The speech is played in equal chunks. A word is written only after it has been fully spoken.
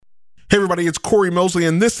Hey everybody, it's Corey Mosley,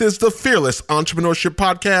 and this is the Fearless Entrepreneurship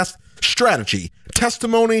Podcast, strategy,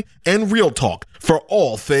 testimony, and real talk for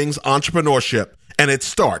all things entrepreneurship. And it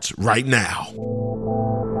starts right now.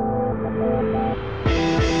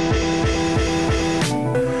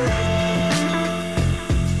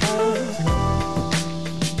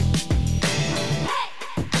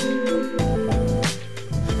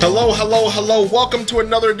 Hello. Welcome to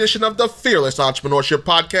another edition of the Fearless Entrepreneurship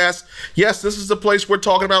Podcast. Yes, this is the place we're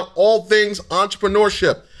talking about all things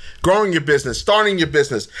entrepreneurship. Growing your business, starting your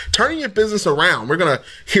business, turning your business around. We're going to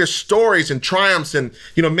hear stories and triumphs and,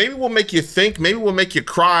 maybe we'll make you think, maybe we'll make you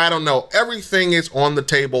cry. I don't know. Everything is on the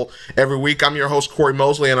table every week. I'm your host, Corey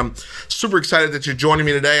Mosley, and I'm super excited that you're joining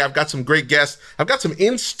me today. I've got some great guests. I've got some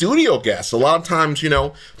in-studio guests. A lot of times,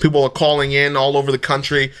 people are calling in all over the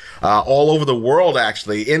country, all over the world,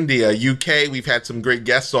 actually. India, UK, we've had some great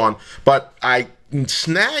guests on, but I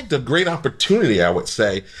snagged a great opportunity, I would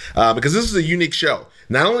say, because this is a unique show.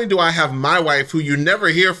 Not only do I have my wife, who you never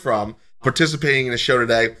hear from, participating in the show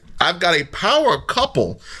today, I've got a power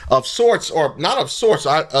couple of sorts, or not of sorts,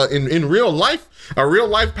 in real life, a real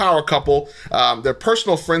life power couple. They're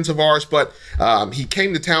personal friends of ours, but he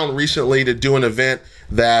came to town recently to do an event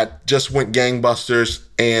that just went gangbusters.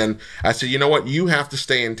 And I said, you know what? You have to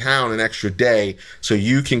stay in town an extra day so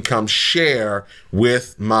you can come share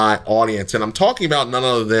with my audience. And I'm talking about none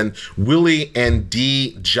other than Willie and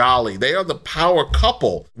Dee Jolly. They are the power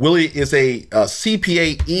couple. Willie is a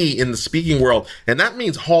CPAE in the speaking world, and that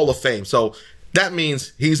means Hall of Fame. So that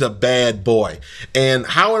means he's a bad boy. And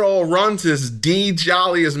how it all runs is Dee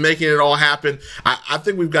Jolly is making it all happen. I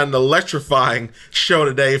think we've got an electrifying show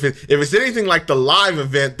today. If it's anything like the live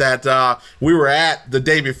event that we were at the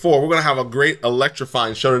day before, we're going to have a great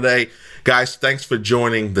electrifying show today. Guys, thanks for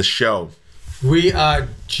joining the show. We are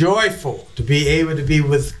joyful to be able to be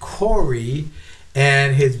with Corey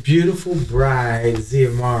and his beautiful bride,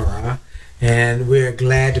 Xiomara. And we're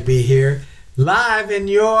glad to be here live in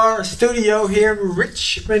your studio here in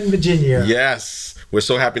Richmond, Virginia. Yes, we're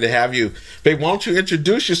so happy to have you. Babe, why don't you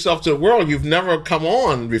introduce yourself to the world? You've never come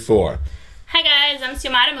on before. Hi guys, I'm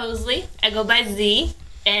Xiomara Mosley. I go by Z,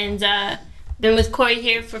 and been with Corey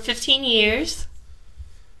here for 15 years.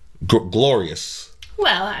 Glorious.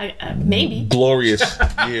 Well, maybe. Glorious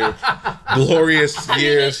years. Glorious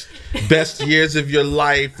years. Best years of your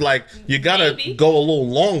life. Like, you gotta go a little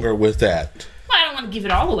longer with that. I don't want to give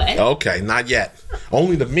it all away. Okay, not yet.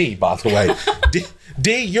 Only to me, by the way.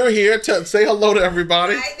 Dee, you're here to say hello to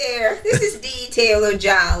everybody. Hi there. This is Dee Taylor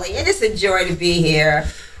Jolly, and it's a joy to be here.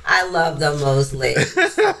 I love them, Mosley.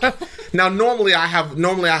 Now, normally I have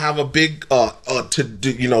a big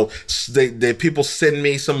people send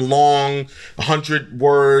me some long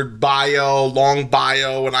 100-word long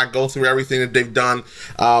bio, and I go through everything that they've done.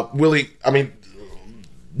 Willie,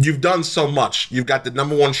 you've done so much. You've got the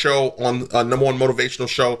number one motivational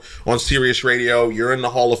show on Sirius Radio. You're in the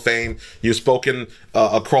Hall of Fame. You've spoken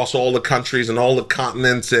across all the countries and all the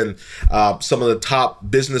continents, and some of the top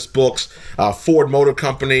business books. Ford Motor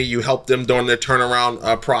Company, you helped them during their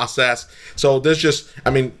turnaround process. So there's just,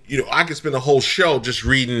 I could spend a whole show just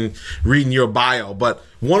reading your bio. But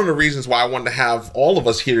one of the reasons why I wanted to have all of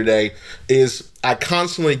us here today is I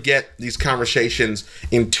constantly get these conversations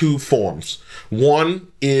in two forms. One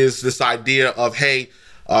is this idea of, hey,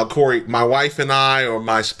 Corey, my wife and I, or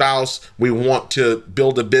my spouse, we want to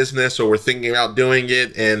build a business, or we're thinking about doing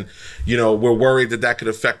it, and we're worried that could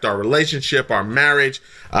affect our relationship, our marriage.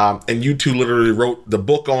 And you two literally wrote the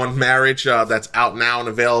book on marriage that's out now and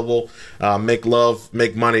available. Make Love,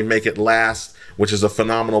 Make Money, Make It Last, which is a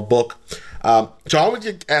phenomenal book. So I always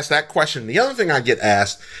get asked that question. The other thing I get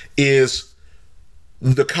asked is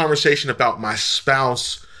the conversation about my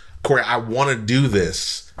spouse. Corey, I want to do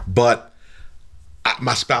this, but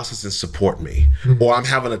my spouse doesn't support me, or I'm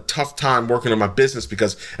having a tough time working on my business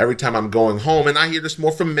because every time I'm going home, and I hear this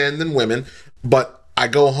more from men than women, but I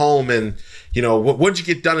go home and, what'd you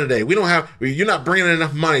get done today? You're not bringing in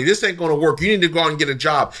enough money. This ain't going to work. You need to go out and get a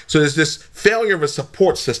job. So there's this failure of a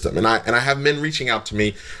support system. And I have men reaching out to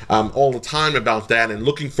me all the time about that and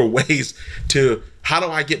looking for ways to, how do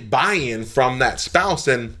I get buy-in from that spouse?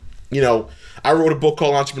 And, I wrote a book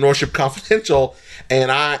called Entrepreneurship Confidential,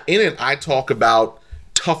 and in it I talk about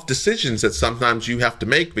tough decisions that sometimes you have to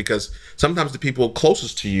make, because sometimes the people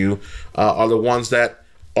closest to you are the ones that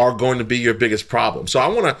are going to be your biggest problem. So I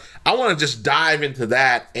want to just dive into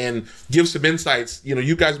that and give some insights.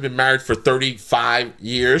 You guys have been married for 35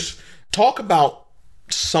 years. Talk about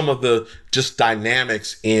some of the just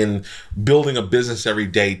dynamics in building a business every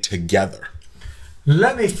day together.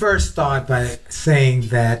 Let me first start by saying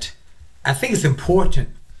that I think it's important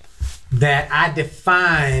that I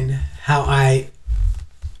define how I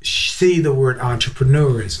see the word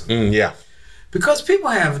entrepreneurism. Yeah. Because people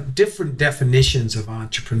have different definitions of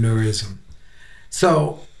entrepreneurism.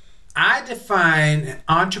 So I define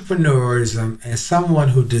entrepreneurism as someone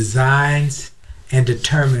who designs and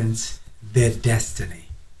determines their destiny.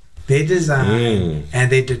 They design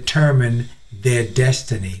and they determine their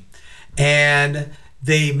destiny. And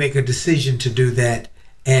they make a decision to do that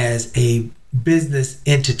as a business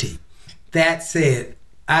entity. That said,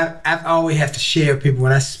 I've always have to share with people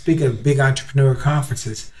when I speak at big entrepreneur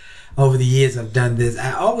conferences. Over the years I've done this.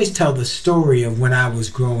 I always tell the story of when I was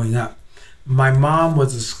growing up. My mom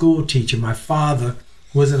was a school teacher. My father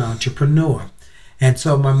was an entrepreneur. And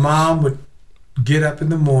so my mom would get up in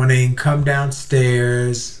the morning, come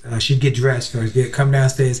downstairs. She'd get dressed first, come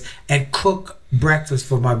downstairs and cook breakfast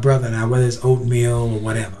for my brother and I, whether it's oatmeal or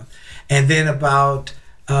whatever. And then about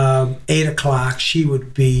 8 o'clock, she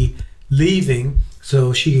would be leaving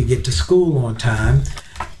so she could get to school on time.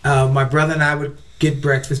 My brother and I would get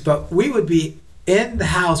breakfast, but we would be in the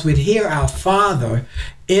house. We'd hear our father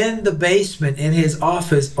in the basement in his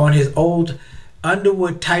office on his old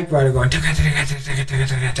Underwood typewriter going ping.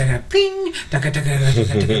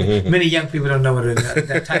 Many young people don't know what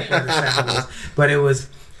that typewriter sound was, but it was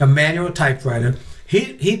a manual typewriter.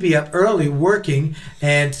 He'd be up early working,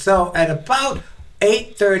 and so at about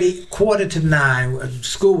 8:30, 8:45,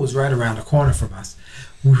 school was right around the corner from us.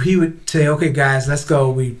 He would say, "Okay, guys, let's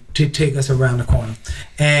go." To take us around the corner,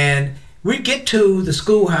 and we'd get to the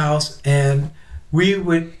schoolhouse, and we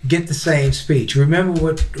would get the same speech.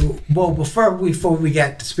 Remember before we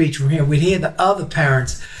got the speech from him, we'd hear the other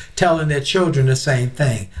parents telling their children the same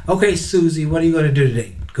thing. "Okay, Susie, what are you going to do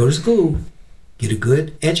today? Go to school, get a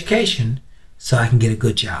good education, so I can get a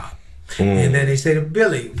good job." And then they say to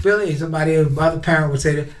Billy, other parent would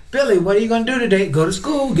say to Billy, "What are you going to do today? Go to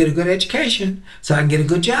school, get a good education, so I can get a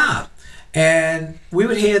good job." And we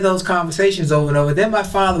would hear those conversations over and over. Then my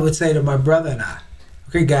father would say to my brother and I,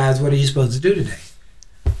 "Okay, guys, what are you supposed to do today?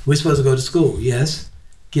 We're supposed to go to school, yes.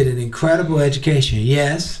 Get an incredible education,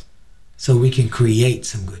 yes, so we can create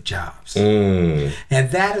some good jobs." And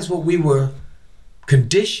that is what we were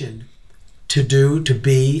conditioned to do, to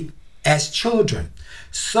be as children.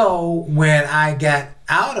 So when I got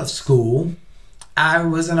out of school, I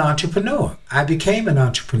was an entrepreneur. I became an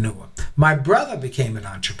entrepreneur. My brother became an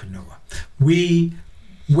entrepreneur. We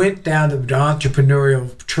went down the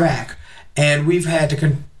entrepreneurial track, and we've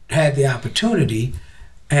had the opportunity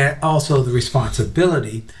and also the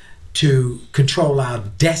responsibility to control our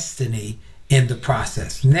destiny in the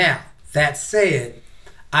process. Now, that said,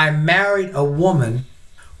 I married a woman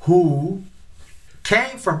who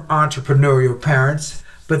came from entrepreneurial parents,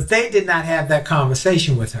 but they did not have that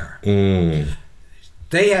conversation with her.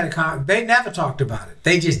 They never talked about it.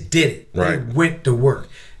 They just did it. Right. They went to work.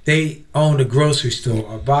 They owned a grocery store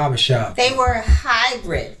or barbershop. They were a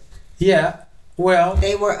hybrid. Yeah. Well,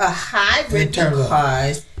 They were a hybrid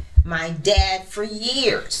because my dad, for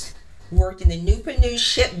years, worked in the Newport News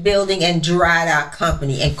Shipbuilding and Dry Dock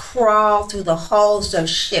Company and crawled through the hulls of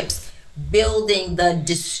ships building the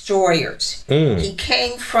destroyers. He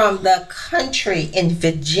came from the country in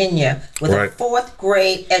Virginia with a 4th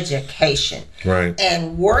grade education. Right.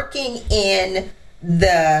 And working in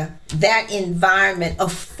that environment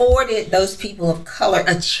afforded those people of color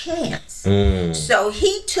a chance. So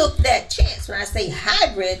he took that chance. When I say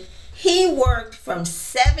hybrid, he worked from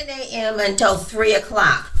 7 a.m. until 3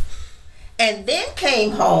 o'clock, and then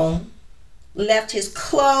came home, left his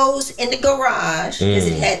clothes in the garage because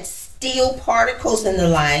it had steel particles and the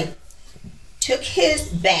like, took his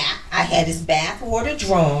bath. I had his bath water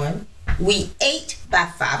drawn. We ate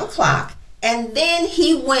by 5 o'clock, and then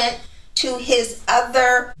he went to his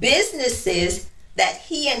other businesses that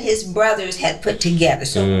he and his brothers had put together.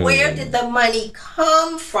 So where did the money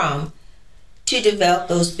come from to develop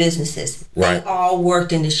those businesses? Right. They all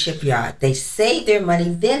worked in the shipyard. They saved their money,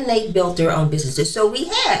 then they built their own businesses. So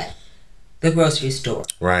we had the grocery store,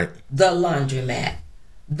 Right. the laundromat,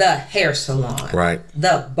 the hair salon, Right.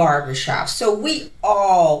 the barbershop. So we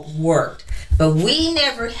all worked, but we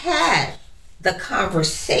never had the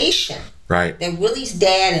conversation Right. that Willie's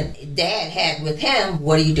dad had with him.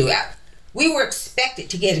 What do you do out? We were expected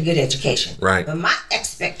to get a good education. Right. But my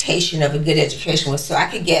expectation of a good education was so I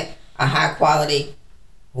could get a high quality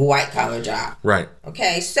white collar job. Right.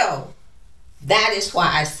 Okay, so that is why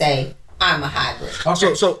I say I'm a hybrid.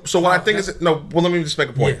 okay. So what I think is let me just make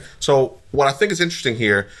a point. Yeah. So what I think is interesting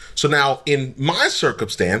here. So now in my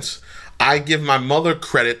circumstance, I give my mother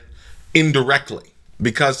credit indirectly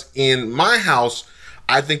because in my house,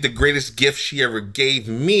 I think the greatest gift she ever gave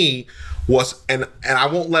me was, and I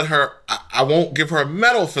won't let her, I won't give her a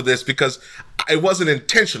medal for this because it wasn't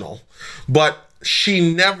intentional, but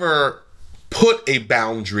she never put a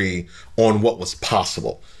boundary on what was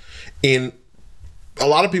possible. In a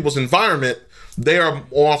lot of people's environment, they are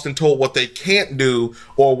often told what they can't do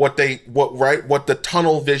or what the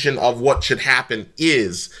tunnel vision of what should happen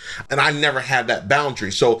is. And I never had that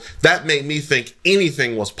boundary. So that made me think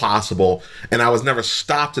anything was possible, and I was never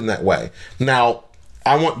stopped in that way. Now,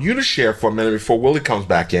 I want you to share for a minute before Willie comes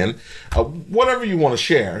back in, whatever you want to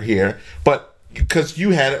share here, but because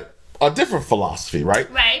you had a different philosophy, right?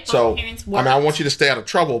 Right. So, I want you to stay out of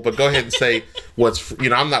trouble, but go ahead and say what's,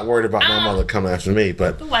 I'm not worried about my mother coming after me,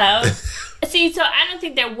 but. Well, see, so I don't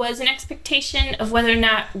think there was an expectation of whether or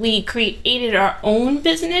not we created our own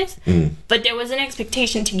business, but there was an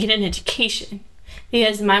expectation to get an education.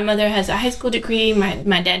 Because my mother has a high school degree.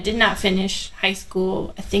 My dad did not finish high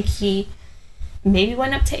school. I think he maybe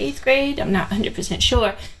went up to 8th grade. I'm not 100%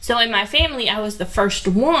 sure. So in my family, I was the first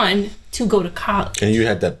one to go to college. And you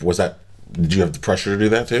had that, did you have the pressure to do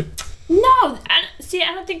that too? No, I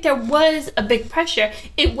don't think there was a big pressure.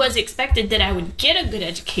 It was expected that I would get a good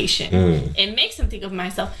education and make something of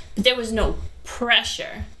myself, but there was no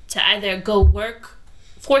pressure to either go work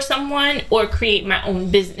for someone or create my own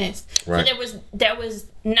business. Right. So there was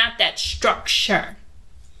not that structure,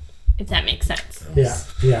 if that makes sense.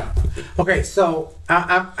 Yeah. Okay, so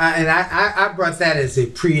I brought that as a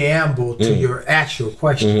preamble to your actual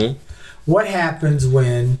question. What happens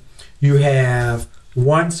when you have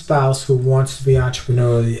one spouse who wants to be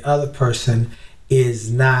entrepreneurial, the other person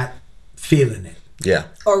is not feeling it? Yeah.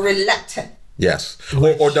 Or reluctant. Yes.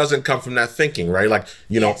 Or doesn't come from that thinking, right? Like,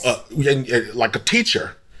 like a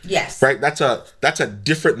teacher. Yes. Right. That's a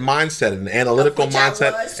different mindset, an analytical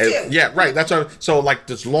mindset. I was too. Yeah. Right. So like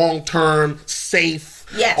this long-term, safe.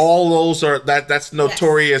 Yes. All those are that's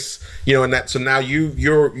notorious. And that. So now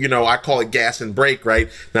you're I call it gas and brake. Right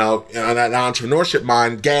now, in that entrepreneurship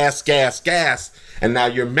mind, gas, and now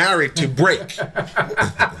you're married to brake.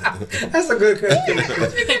 That's a good question.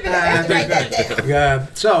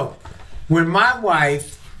 So when my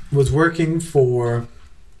wife was working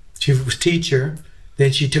she was teacher.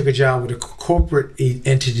 Then she took a job with a corporate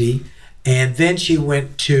entity, and then she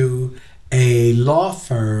went to a law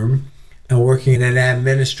firm and working in an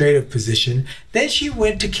administrative position. Then she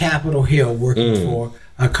went to Capitol Hill working for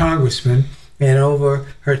a congressman, and over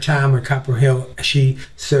her time at Capitol Hill, she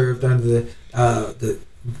served under the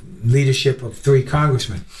leadership of 3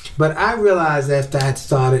 congressmen. But I realized after I had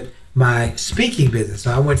started my speaking business,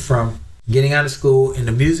 I went from getting out of school in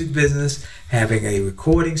the music business, having a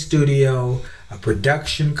recording studio, a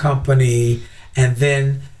production company, and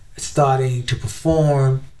then starting to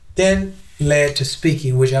perform, then led to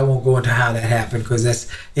speaking, which I won't go into how that happened because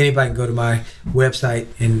anybody can go to my website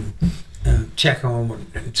and check on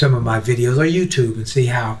some of my videos or YouTube and see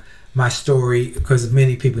how my story, because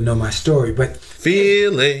many people know my story, but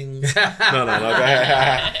feelings. No, go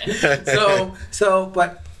ahead.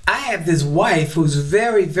 But I have this wife who's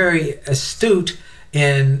very, very astute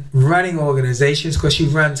in running organizations because she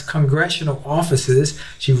runs congressional offices.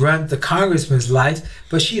 She runs the congressman's life,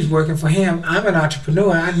 but she's working for him. I'm an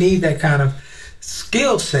entrepreneur. I need that kind of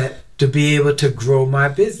skill set to be able to grow my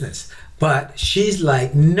business. But she's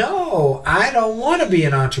like, no, I don't want to be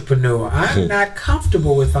an entrepreneur. I'm not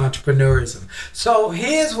comfortable with entrepreneurism. So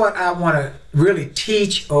here's what I want to really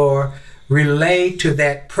teach or relay to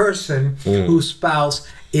that person whose spouse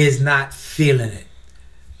is not feeling it.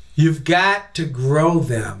 You've got to grow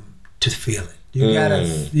them to feel it. You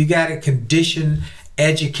gotta condition,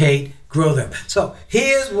 educate, grow them. So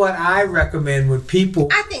here's what I recommend when people.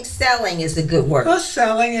 I think selling is a good word. Well,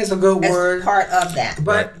 selling is a good word. As part of that.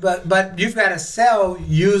 But you've got to sell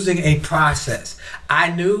using a process.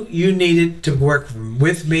 I knew you needed to work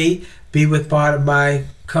with me, be with part of my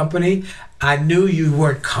company. I knew you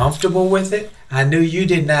weren't comfortable with it. I knew you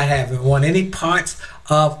did not want any parts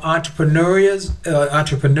of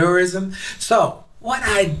entrepreneurism. So what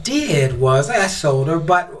I did was I sold her,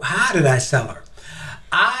 but how did I sell her?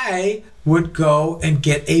 I would go and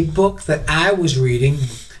get a book that I was reading,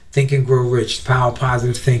 Think and Grow Rich, Power of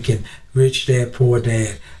Positive Thinking, Rich Dad, Poor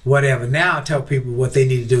Dad, whatever. Now I tell people what they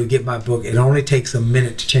need to do to get my book. It only takes a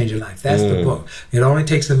minute to change your life. That's the book. It only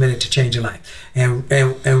takes a minute to change your life. And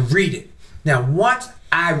read it. Now, once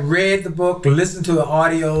I read the book, listened to the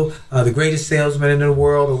audio, The Greatest Salesman in the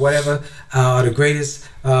World, or whatever, the greatest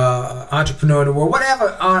entrepreneur in the world, whatever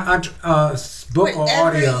book or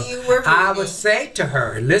audio, I would say to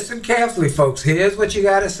her, listen carefully, folks, here's what you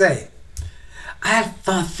got to say. I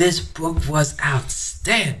thought this book was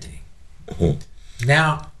outstanding.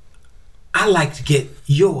 Now, I'd like to get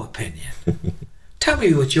your opinion. Tell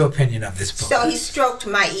me what your opinion of this book. So he stroked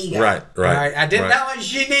my ego. Right. I didn't right. know when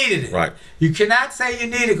she needed it. Right. You cannot say you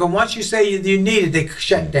need it, because once you say you need it, they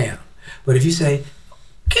shut down. But if you say,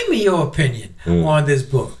 give me your opinion on this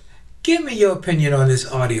book. Give me your opinion on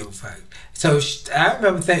this audio file. So I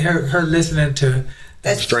remember her listening to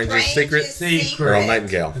The Stranger's Secret? Secret. Earl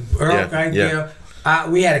Nightingale. Nightingale.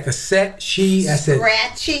 We had a cassette. I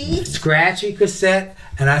said, scratchy cassette.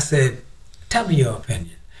 And I said, tell me your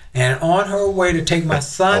opinion. And on her way to take my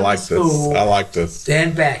son to school I like this.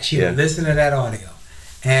 and back, she would listen to that audio.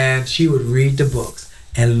 And she would read the books.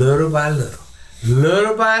 And little by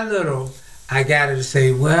little, I got her to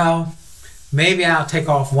say, well, maybe I'll take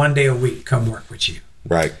off one day a week, come work with you.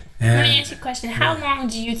 Right. Let me ask you a question. How long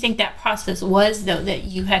do you think that process was, though, that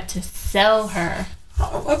you had to sell her?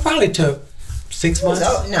 It probably took 6 months.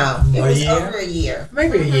 It was over a year.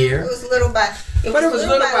 Maybe a year. It was little by It was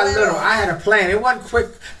little by little. I had a plan. It wasn't quick.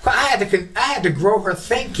 I had to grow her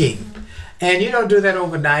thinking. And you don't do that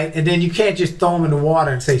overnight. And then you can't just throw them in the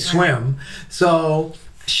water and say swim. So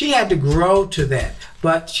she had to grow to that.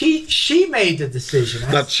 But she made the decision.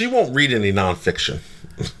 Now, she won't read any nonfiction.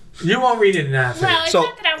 You won't read it now. Well, it's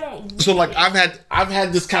not that I won't read So like it. I've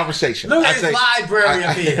had this conversation. Look at his library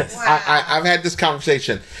of his. I've had this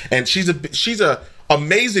conversation, and she's a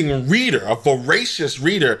amazing reader, a voracious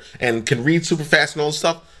reader, and can read super fast and all this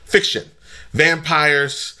stuff. Fiction,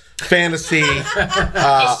 vampires, fantasy,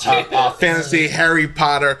 fantasy, Harry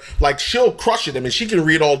Potter. Like she'll crush it. I mean, she can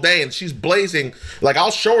read all day, and she's blazing. Like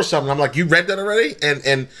I'll show her something. I'm like, you read that already?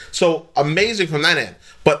 And so amazing from that end.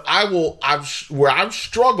 But where I've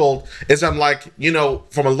struggled is I'm like,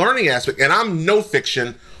 from a learning aspect, and I'm no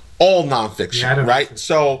fiction, all nonfiction, right?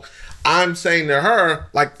 So I'm saying to her,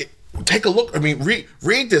 like, take a look. I mean,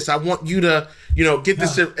 read this. I want you to, get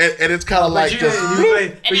this. And it's kind of like this.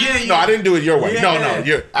 No, I didn't do it your way.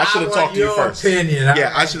 Yeah. I should have talked to you first. Opinion.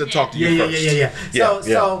 Yeah, I should have talked to you first.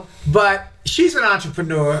 So, but she's an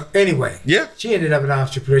entrepreneur anyway. Yeah. She ended up an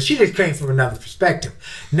entrepreneur. She just came from another perspective.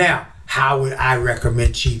 Now, how would I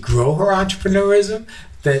recommend she grow her entrepreneurism?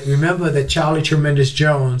 That remember that Charlie Tremendous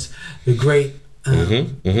Jones, the great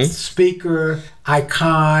speaker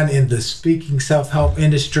icon in the speaking self-help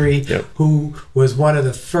industry, who was one of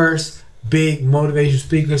the first big motivational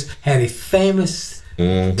speakers, had a famous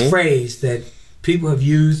phrase that people have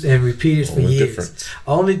used and repeated for years.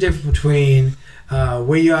 Only difference between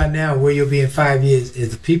where you are now and where you'll be in 5 years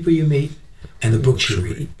is the people you meet and the books you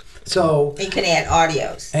read. So you can add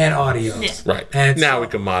audios. Yeah. Right. And now we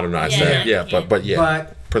can modernize that. Yeah, but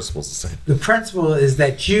principle's the same. The principle is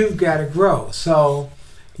that you've got to grow. So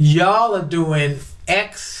y'all are doing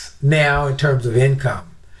X now in terms of income.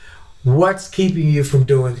 What's keeping you from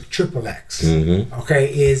doing triple X?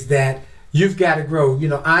 Okay, is that you've got to grow.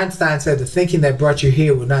 Einstein said the thinking that brought you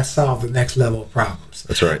here will not solve the next level of problems.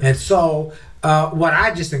 That's right. And so what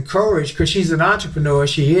I just encourage, because she's an entrepreneur,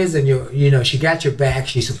 she is, and she got your back,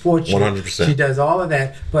 she supports you. 100%. She does all of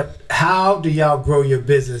that. But how do y'all grow your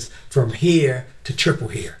business from here to triple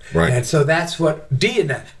here? Right. And so that's what Dee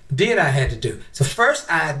and I had to do. So first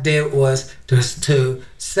idea was to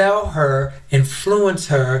sell her, influence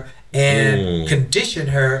her, and condition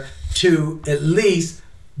her to at least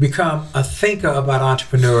become a thinker about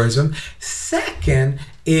entrepreneurism. Second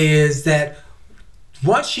is that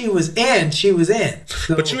once she was in, she was in.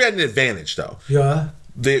 So, but you had an advantage, though. Yeah.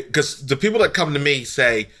 Because the people that come to me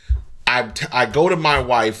say, I go to my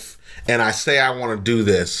wife and I say I want to do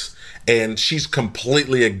this, and she's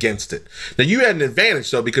completely against it. Now, you had an advantage,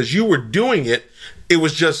 though, because you were doing it. It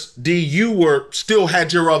was just, Dee, you still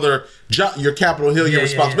had your other job, your Capitol Hill, your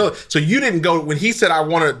responsibility. Yeah. So you didn't go, when he said, I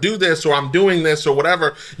want to do this, or I'm doing this, or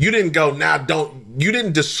whatever, you didn't go, you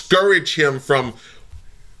didn't discourage him from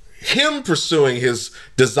him pursuing his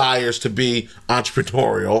desires to be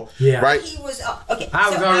entrepreneurial, right? He was okay. I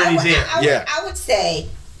was already there. I would say,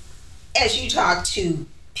 as you talk to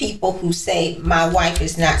people who say my wife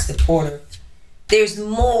is not supportive, there's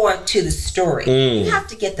more to the story. You have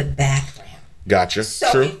to get the background. Gotcha.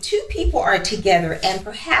 So True. if two people are together, and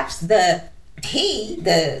perhaps the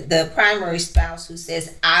primary spouse who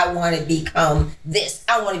says, I want to become this,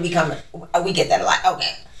 we get that a lot.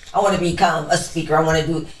 Okay. I want to become a speaker. I want to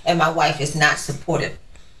do, and my wife is not supportive.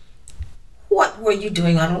 What were you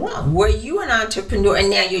doing all along? Were you an entrepreneur and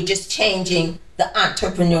now you're just changing the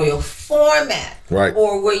entrepreneurial format? Right.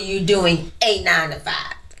 Or were you doing a 9 to 5?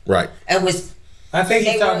 Right. I think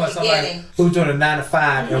he's talking about somebody who's doing a 9 to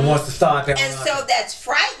 5 and wants to start their own. And so that's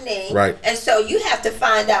frightening. Right. And so you have to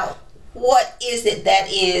find out what is it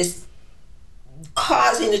that is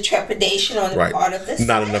causing the trepidation on the Right. part of the Not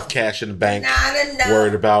seller. enough cash in the bank. Not enough.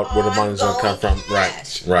 Worried about where the money's gonna come from. ongoing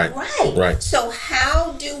cash. Right. Right. So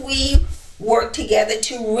how do we work together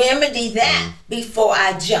to remedy that before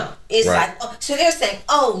I jump? It's Right. like, oh, so they're saying,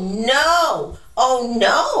 oh no,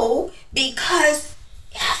 because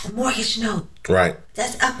the mortgage note. Right.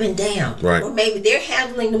 That's up and down. Right. Or maybe they're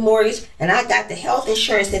handling the mortgage and I got the health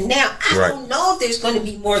insurance, and now I Right. don't know if there's going to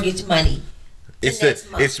be mortgage money.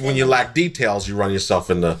 It's when you lack details, you run yourself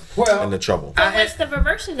in the trouble. But what's the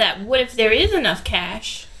reverse of that? What if there is enough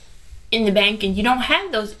cash in the bank and you don't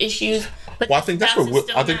have those issues? But Well, I think that's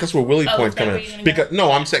where Willie's point's coming in. Because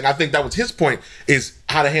no, I'm saying I think that was his point, is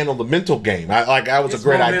how to handle the mental game. That was It's a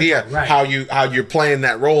great more idea. mental, right. How you're playing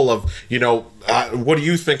that role of, what do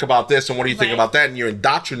you think about this and what do you think Right. about that, and you're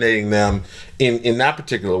indoctrinating them in that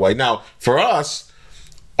particular way. Now, for us,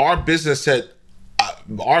 our business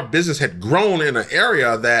had grown in an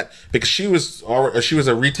area that, because she was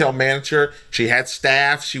a retail manager, she had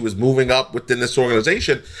staff, she was moving up within this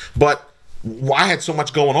organization, but I had so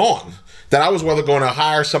much going on that I was whether going to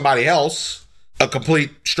hire somebody else, a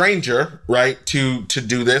complete stranger, right, to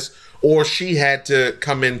do this, or she had to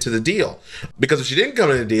come into the deal. Because if she didn't come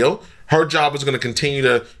in the deal, her job was going to continue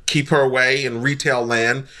to keep her away in retail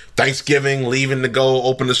land, Thanksgiving, leaving to go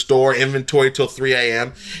open the store, inventory till 3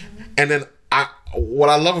 a.m. And then what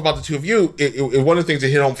I love about the two of you, one of the things that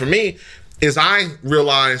hit home for me is I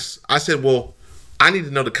realized, I said, well, I need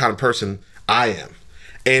to know the kind of person I am.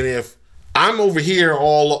 And if I'm over here,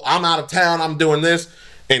 I'm out of town, I'm doing this,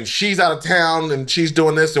 and she's out of town and she's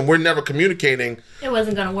doing this, and we're never communicating, It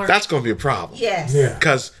wasn't going to work. that's going to be a problem. Yes. Yeah.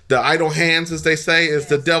 Because the idle hands, as they say, is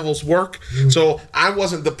the devil's work. So I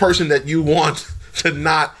wasn't the person that you want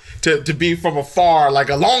to be from afar. Like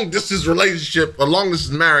a long distance relationship, a long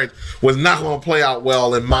distance marriage was not going to play out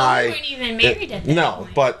well in my. We weren't even married at that No,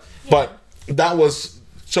 point. but that was,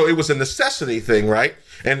 so it was a necessity thing, right?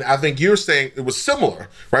 And I think you're saying it was similar,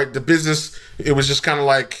 right? The business, it was just kind of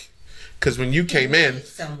like, because when you came in,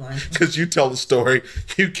 Someone. because you tell the story,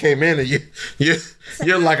 you came in and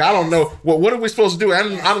you're like, I don't know, what are we supposed to do? I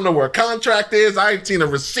don't know where a contract is. I ain't seen a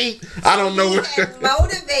receipt. I don't know. It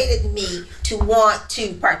motivated me to want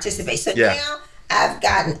to participate. So Yeah. now I've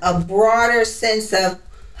gotten a broader sense of,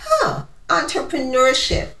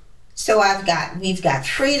 entrepreneurship. So we've got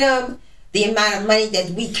freedom. The amount of money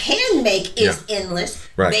that we can make is endless,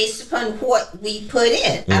 Right. based upon what we put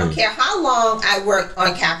in. I don't care how long I worked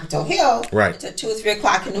on Capitol Hill, Right. until 2 or 3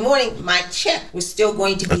 o'clock in the morning, my check was still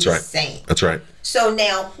going to be That's the right. same. That's right. So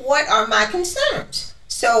now, what are my concerns?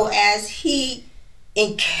 So as he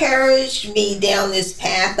encouraged me down this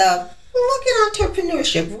path of, look at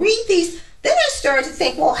entrepreneurship, read these, then I started to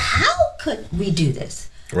think, well, how could we do this?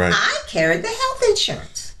 Right. I carried the health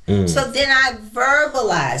insurance. So then I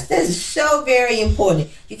verbalized. This is so very important.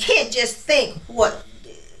 You can't just think what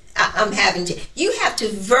I'm having to. You have to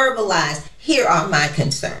verbalize, here are my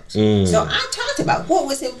concerns. So I talked about what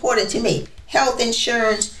was important to me. Health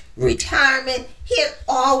insurance, retirement. He had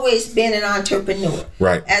always been an entrepreneur.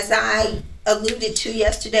 Right. As I alluded to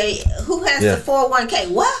yesterday, who has Yeah. the 401k?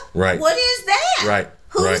 What? Right. What is that? Right.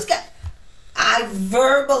 Who's Right. got? I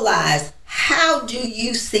verbalized, how do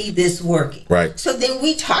you see this working? Right. So then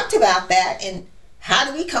we talked about that, and how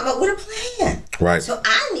do we come up with a plan? Right. So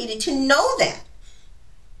I needed to know that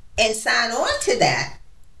and sign on to that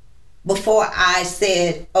before I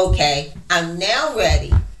said, okay, I'm now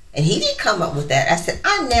ready. And he didn't come up with that. I said,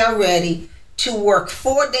 I'm now ready to work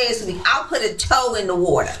 4 days a week. I'll put a toe in the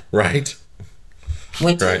water. Right.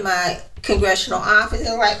 Went Right. to my congressional office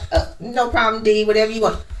and like, no problem, D, whatever you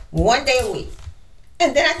want. 1 day a week.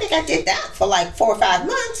 And then I think I did that for like 4 or 5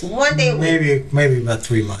 months. 1 day a week. Maybe about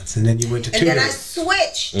 3 months, and then you went to 2 And then I days,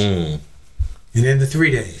 switched. and then the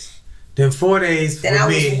 3 days, then 4 days Then with I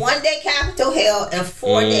was me. 1 day Capitol Hill and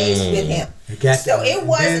 4 days with him. So it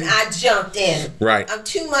wasn't I jumped in. Right. I'm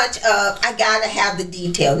too much of, I gotta have the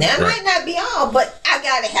detail. Now it Right. might not be all, but I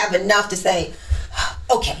gotta have enough to say,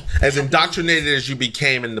 okay. As indoctrinated as you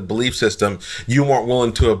became in the belief system, you weren't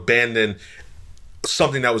willing to abandon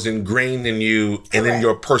something that was ingrained in you and in Correct.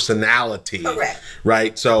 your personality. Correct.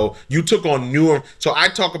 Right? So you took on newer. So I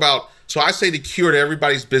say the cure to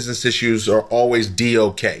everybody's business issues are always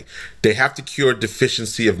DOK. They have to cure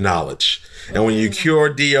deficiency of knowledge. And when you cure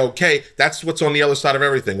DOK, that's what's on the other side of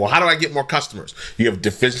everything. Well, how do I get more customers? You have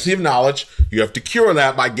deficiency of knowledge. You have to cure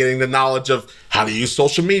that by getting the knowledge of how to use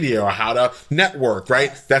social media or how to network,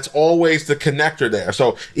 right? That's always the connector there.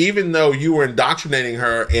 So even though you were indoctrinating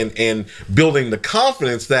her and building the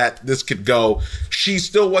confidence that this could go, she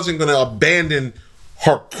still wasn't going to abandon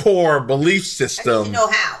her core belief system. You know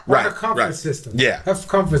how. Right, her comfort system. Yeah. Her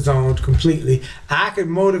comfort zone completely. I could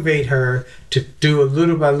motivate her to do a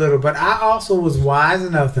little by little, but I also was wise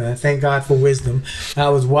enough, and I thank God for wisdom. I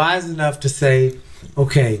was wise enough to say,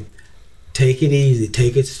 okay, take it easy,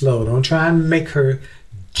 take it slow. Don't try and make her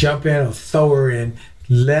jump in or throw her in.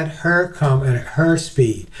 Let her come at her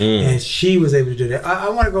speed. And she was able to do that. I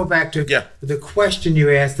want to go back to the question you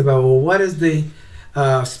asked about, well, what does the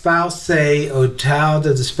spouse say, or how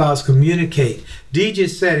does the spouse communicate? Dee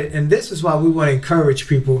just said it, and this is why we want to encourage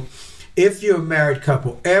people. If you're a married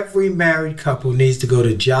couple, every married couple needs to go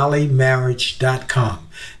to jollymarriage.com.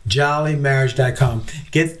 Jollymarriage.com.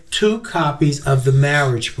 Get 2 copies of the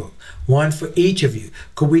marriage book, one for each of you.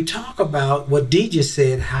 Could we talk about what Dee just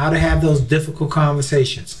said, how to have those difficult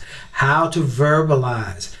conversations, how to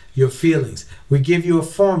verbalize your feelings. We give you a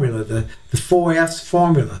formula, the 4F's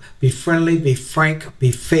formula. Be friendly, be frank,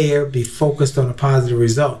 be fair, be focused on a positive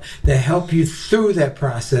result, that help you through that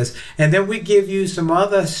process. And then we give you some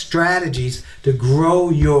other strategies to grow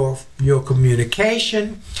your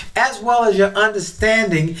communication, as well as your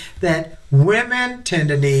understanding that women tend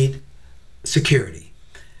to need security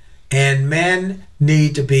and men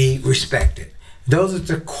need to be respected. Those are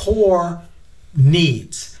the core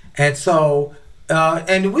needs. And so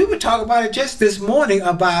and we would talk about it just this morning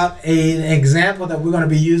about an example that we're going to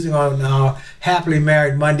be using on our Happily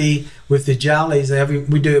Married Monday with the Jollies.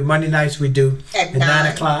 We do it Monday nights. We do at 9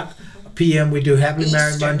 o'clock p.m. We do Happily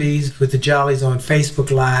Married Mondays with the Jollies on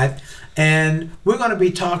Facebook Live, and we're going to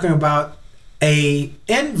be talking about a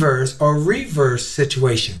inverse or reverse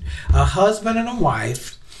situation. A husband and a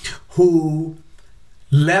wife who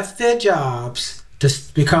left their jobs to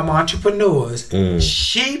become entrepreneurs.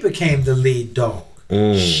 She became the lead dog.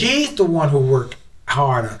 She's the one who worked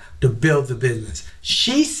harder to build the business.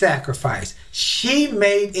 She sacrificed. She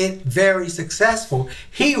made it very successful.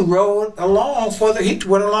 He went along for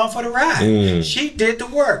the ride. She did the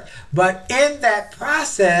work. But in that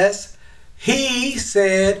process, he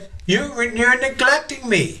said, You're neglecting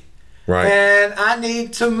me. Right. And I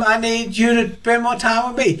need you to spend more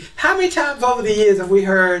time with me. How many times over the years have we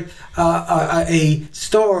heard a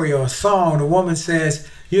story or a song? The woman says,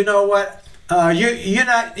 "You know what? You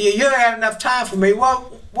don't have enough time for me."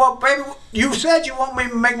 Well, baby, you said you want me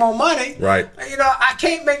to make more money. Right. I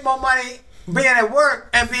can't make more money being at work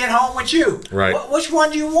and being home with you. Right. Which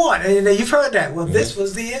one do you want? And you've heard that. Well, this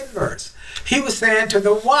was the inverse. He was saying to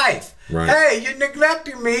the wife, right. Hey, you're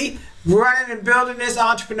neglecting me, running and building this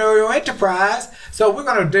entrepreneurial enterprise. So we're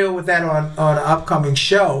going to deal with that on an upcoming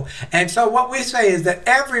show. And so what we say is that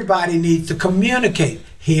everybody needs to communicate.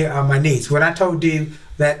 Here are my needs. When I told Dee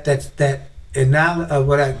that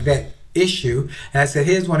issue, and I said,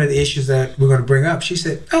 here's one of the issues that we're going to bring up. She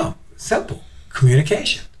said, oh, simple,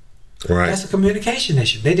 communication. Right. That's a communication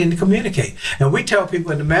issue. They didn't communicate. And we tell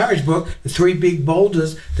people in the marriage book, the 3 big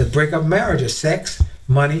boulders that break up marriage are sex,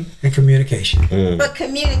 money, and communication. But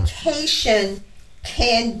communication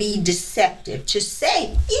can be deceptive. To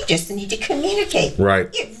say you just need to communicate, right?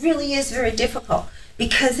 It really is very difficult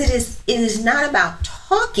because it is not about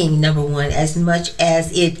talking, number one, as much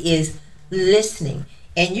as it is listening.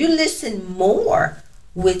 And you listen more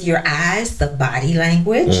with your eyes, the body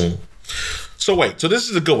language. So wait, so this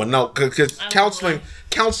is a good one. No, because counseling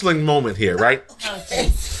moment here, right?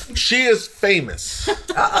 She is famous.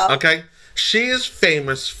 Okay? She is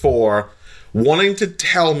famous for wanting to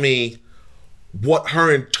tell me what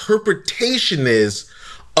her interpretation is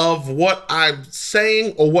of what I'm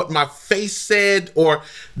saying or what my face said or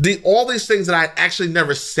all these things that I actually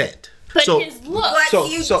never said. But his look. But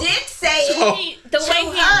you did say the way he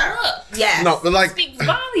looked. Yes. No, but speaks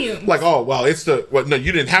volumes. Like, oh, well, no,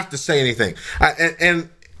 you didn't have to say anything.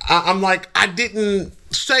 I'm like, I didn't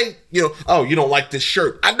say, oh, you don't like this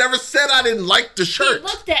shirt. I never said I didn't like the shirt. He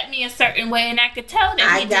looked at me a certain way, and I could tell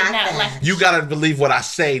that he did not like it. You gotta believe what I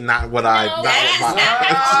say, not what I.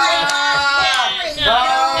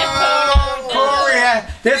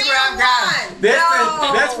 This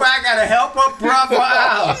That's why I gotta help a brother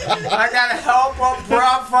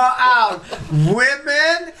out.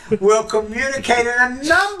 Women will communicate in a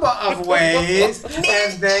number of ways,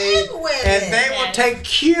 and they will take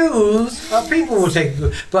cues. People will take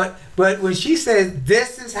cues. But when she says,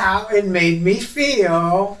 "This is how it made me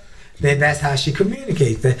feel," then that's how she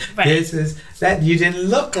communicates. This is that you didn't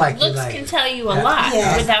look like looks you like. can tell you a lot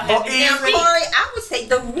without having to read. Corey, I would say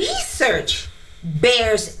the research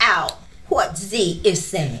bears out what Z is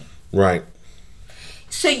saying. Right.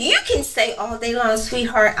 So you can say all day long,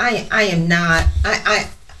 sweetheart, I am not.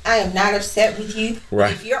 I am not upset with you.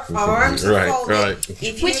 Right. If your arms are folded,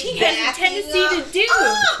 if which he has a tendency to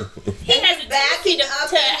do. He has a tendency to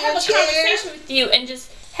have a conversation with you and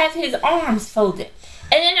just have his arms folded.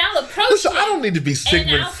 And then I'll approach him. I don't need to be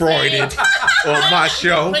Sigmund Freuded on my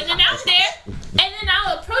show. But then I'm there, and then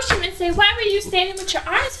I'll approach him and say, "Why were you standing with your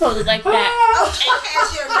arms folded like that?" Oh, she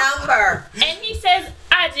has your number. And he says,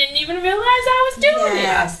 "I didn't even realize I was doing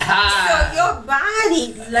Yes. So your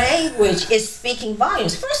body language is speaking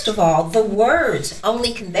volumes. First of all, the words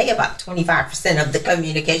only convey about 25% of the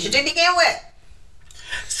communication to begin with.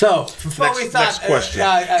 So before we start next question.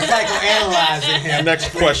 psychoanalyzing him.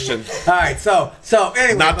 Next question. All right. So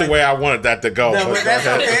anyway. Not the way I wanted that to go. No, but but that's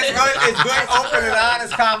go okay. ahead. It's good, open and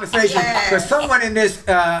honest conversation. Yes. Because someone in this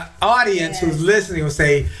audience who's listening will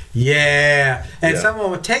say, "Yeah," and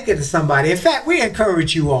someone will take it to somebody. In fact, we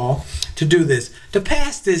encourage you all to do this, to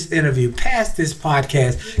pass this interview, pass this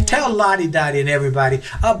podcast. Tell Lottie Dottie and everybody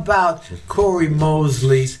about Corey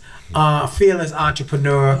Mosley's Fearless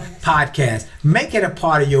Entrepreneur podcast. Make it a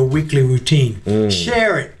part of your weekly routine.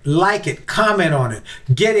 Share it, like it, comment on it,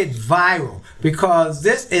 get it viral, because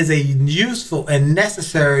this is a useful and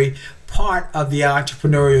necessary part of the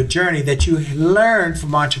entrepreneurial journey that you learn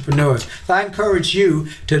from entrepreneurs. So I encourage you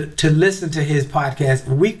to listen to his podcast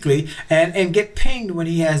weekly and get pinged when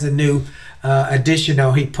he has a new edition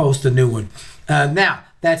or he posts a new one. Now,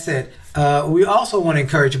 that said, we also want to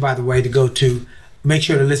encourage you, by the way, to make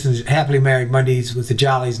sure to listen to Happily Married Mondays with the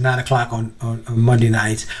Jollies, 9 o'clock on Monday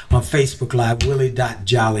nights on Facebook Live,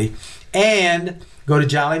 Willie.Jolly. And go to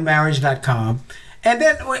jollymarriage.com. And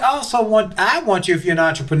then I want you, if you're an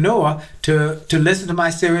entrepreneur, to listen to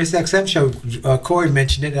my Sirius XM show. Corey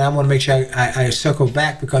mentioned it, and I want to make sure I circle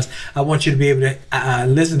back, because I want you to be able to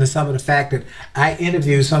listen to some of the fact that I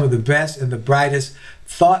interview some of the best and the brightest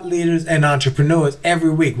thought leaders and entrepreneurs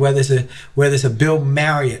every week, whether it's a Bill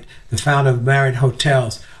Marriott, the founder of Marriott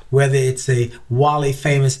Hotels, whether it's a Wally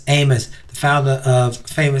Famous Amos, the founder of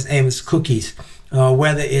Famous Amos Cookies,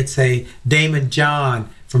 whether it's a Damon John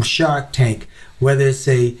from Shark Tank, whether it's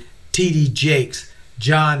a T.D. Jakes,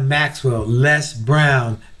 John Maxwell, Les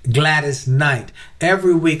Brown, Gladys Knight.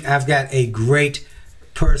 Every week I've got a great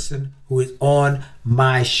person who is on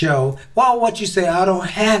my show. Well, what you say, I don't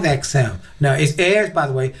have XM. Now, it airs, by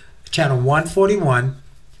the way, channel 141,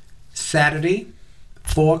 Saturday,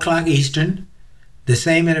 4 o'clock Eastern. The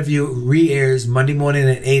same interview re-airs Monday morning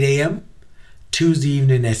at 8 a.m., Tuesday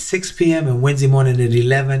evening at 6 p.m., and Wednesday morning at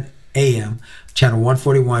 11 a.m., channel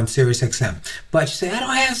 141, Sirius XM. But you say, I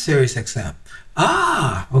don't have Sirius XM.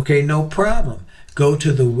 Okay, no problem. Go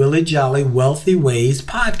to the Willie Jolly Wealthy Ways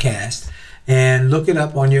podcast and look it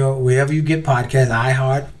up on your, wherever you get podcasts,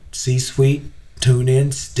 iHeart, C-Suite,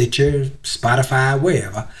 TuneIn, Stitcher, Spotify,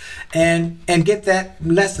 wherever, and get that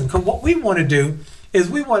lesson. Because what we want to do is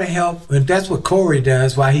we want to help, and that's what Corey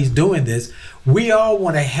does while he's doing this. We all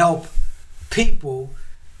want to help people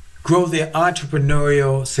grow their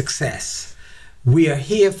entrepreneurial success. We are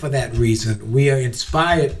here for that reason. We are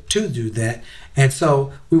inspired to do that. And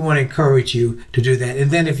so we want to encourage you to do that. And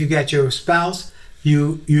then if you got your spouse,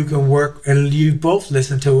 you can work and you both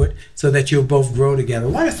listen to it so that you'll both grow together.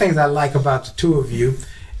 One of the things I like about the two of you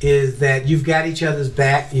is that you've got each other's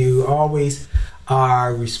back. You always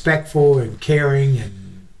are respectful and caring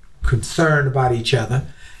and concerned about each other.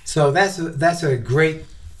 So that's a great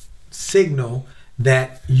signal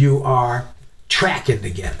that you are tracking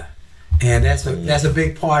together. And that's a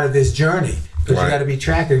big part of this journey, because you got to be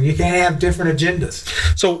tracking. You can't have different agendas.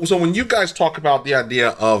 So when you guys talk about the idea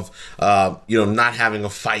of not having a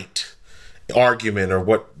fight, argument, or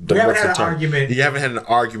what the, we haven't what's had the an term? argument. You haven't had an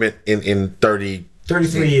argument in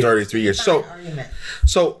 33 years. 33 years.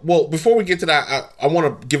 So before we get to that, I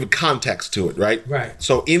want to give a context to it, right? Right.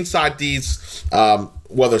 So inside these,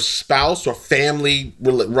 whether spouse or family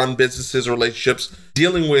run businesses or relationships,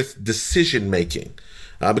 dealing with decision making.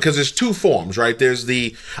 Because there's two forms, right? There's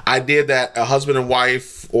the idea that a husband and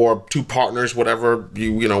wife or two partners, whatever,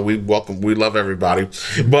 we love everybody,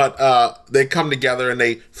 but they come together and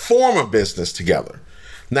they form a business together.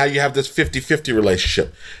 Now you have this 50-50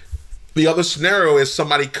 relationship. The other scenario is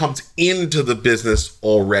somebody comes into the business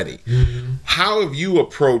already. Mm-hmm. How have you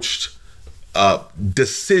approached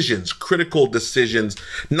decisions, critical decisions,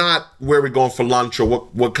 not where we're going for lunch or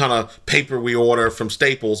what kind of paper we order from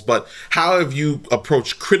Staples, but how have you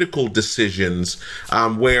approached critical decisions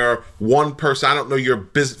where one person, I don't know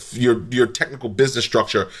your technical business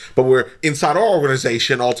structure, but we're inside our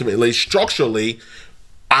organization, ultimately, structurally,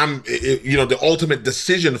 the ultimate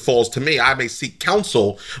decision falls to me. I may seek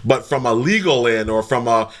counsel, but from a legal end or from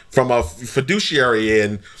a fiduciary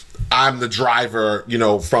end, I'm the driver,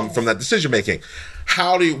 from that decision making.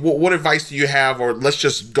 what advice do you have, or let's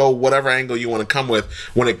just go whatever angle you want to come with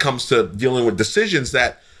when it comes to dealing with decisions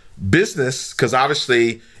that business, because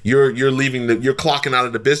obviously you're clocking out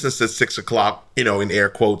of the business at 6 o'clock, in air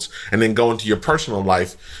quotes, and then going to your personal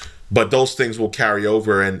life. But those things will carry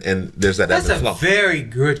over, and there's that ebb and flow. That's a very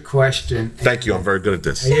good question. Thank you. I'm very good at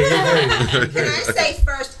this. Can I say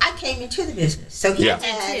first, I came into the business. So he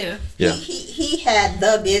had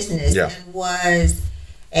the business and was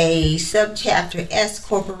a subchapter S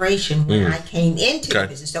corporation when I came into the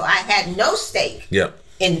business. So I had no stake in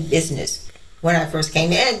the business when I first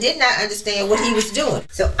came in and did not understand what he was doing.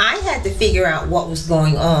 So I had to figure out what was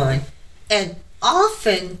going on. And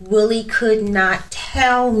often Willie could not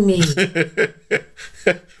tell me.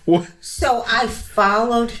 So I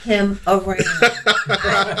followed him around.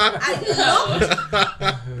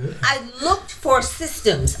 I looked for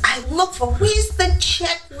systems. I looked for where's the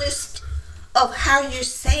checklist of how you're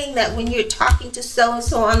saying that when you're talking to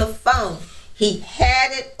so-and-so on the phone. He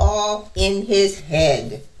had it all in his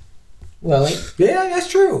head. Willie? Yeah, that's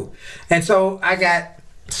true. And so I got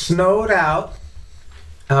snowed out.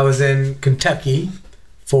 I was in Kentucky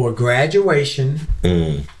for graduation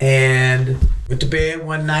and went to bed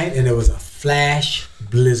one night, and there was a flash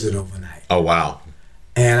blizzard overnight. Oh, wow.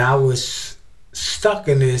 And I was stuck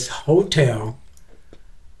in this hotel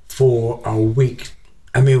for a week.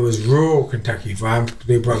 I mean, it was rural Kentucky.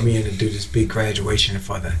 They brought me in to do this big graduation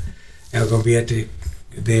for I was going to be at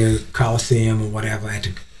the Coliseum or whatever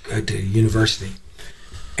at the university.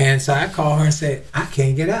 And so I called her and said, I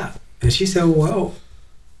can't get out. And she said, well,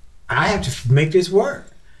 I have to make this work.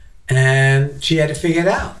 And she had to figure it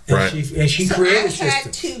out. And she created systems. I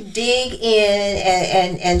had to dig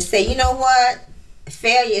in and say, you know what?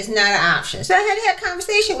 Failure is not an option. So I had to have a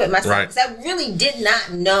conversation with myself because I really did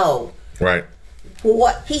not know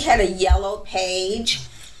what. He had a yellow page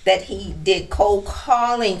that he did cold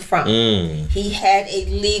calling from. He had a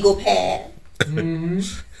legal pad.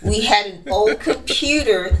 We had an old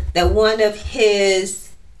computer that one of his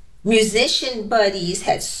musician buddies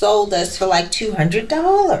had sold us for like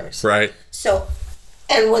 $200. Right. So,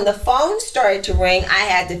 and when the phone started to ring, I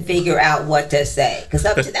had to figure out what to say. Because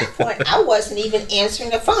up to that point, I wasn't even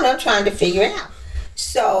answering the phone. I'm trying to figure it out.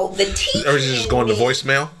 So the teacher... Or was you just going to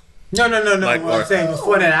voicemail? No. What I'm saying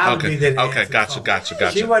before that, I would be there. Okay,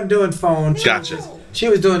 gotcha. She wasn't doing phone. She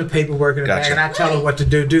was doing the paperwork in the back, and I tell her what to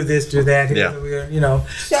do this, do that.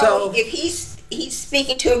 So if he's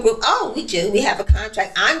speaking to a group, we have a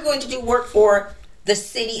contract. I'm going to do work for the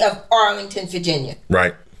city of Arlington, Virginia.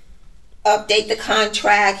 Right. Update the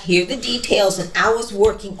contract, hear the details, and I was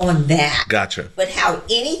working on that. Gotcha. But how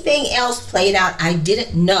anything else played out, I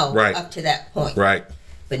didn't know up to that point. Right.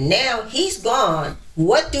 But now he's gone.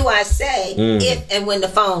 What do I say if and when the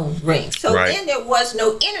phone rings? So then there was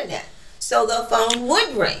no internet. So the phone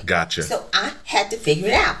would ring. Gotcha. So I had to figure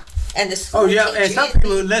it out. And the school and some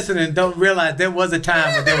people listening don't realize there was a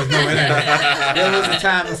time when there was no internet. There was a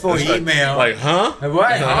time before email. Like, huh? What?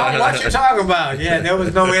 What you talking about? Yeah, there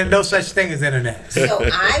was no such thing as internet. So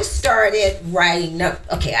I started writing. I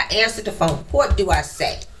answered the phone. What do I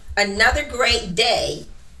say? Another great day,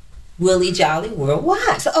 Willie Jolly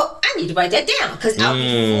Worldwide. So, I need to write that down because I'll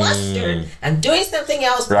be flustered. I'm doing something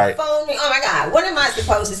else. The phone ring. Oh my God, what am I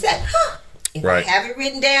supposed to say? If I have it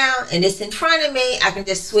written down and it's in front of me, I can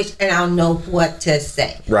just switch and I'll know what to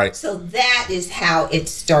say. Right. So that is how it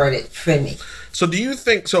started for me. So do you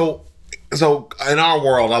think, so in our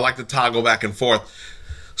world, I like to toggle back and forth.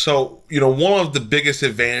 So, one of the biggest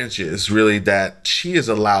advantages really that she has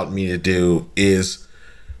allowed me to do is,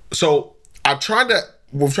 so we've tried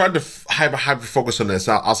to hyper focus on this.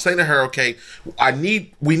 I'll say to her, okay,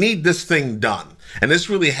 we need this thing done. And this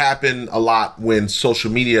really happened a lot when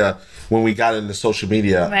we got into social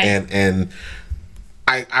media. And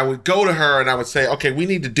I would go to her and I would say, okay, we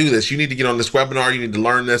need to do this. You need to get on this webinar. You need to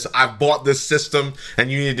learn this. I've bought this system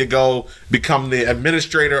and you need to go become the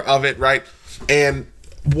administrator of it, right? And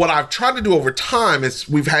what I've tried to do over time is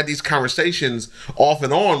we've had these conversations off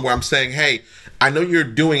and on where I'm saying, hey, I know you're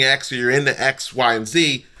doing X or you're into X, Y, and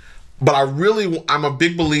Z, but I'm a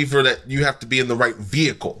big believer that you have to be in the right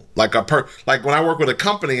vehicle. Like when I work with a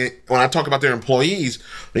company, when I talk about their employees,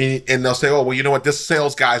 and they'll say, "Oh, well, you know what? This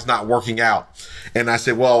sales guy's not working out," and I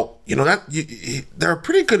say, "Well, they're a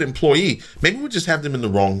pretty good employee. Maybe we just have them in the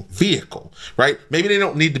wrong vehicle, right? Maybe they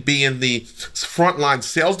don't need to be in the frontline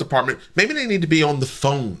sales department. Maybe they need to be on the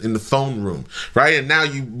phone in the phone room, right? And now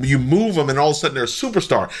you move them, and all of a sudden they're a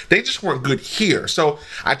superstar. They just weren't good here. So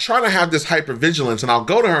I try to have this hypervigilance, and I'll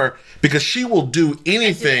go to her because she will do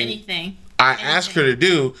anything I ask her to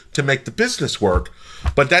do to make the business work.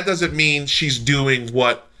 But that doesn't mean she's doing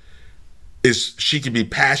what she can be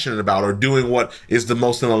passionate about, or doing what is the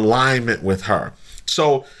most in alignment with her.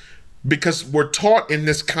 So because we're taught in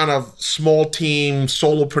this kind of small team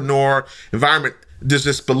solopreneur environment, there's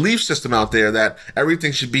this belief system out there that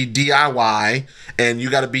everything should be DIY and you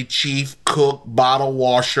got to be chief cook, bottle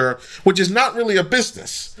washer, which is not really a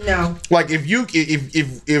business. No. Like if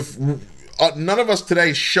none of us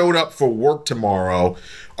today showed up for work tomorrow,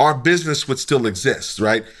 our business would still exist,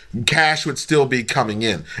 right? Cash would still be coming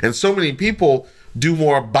in. And so many people do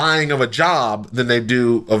more buying of a job than they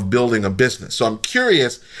do of building a business. So I'm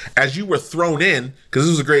curious, as you were thrown in, because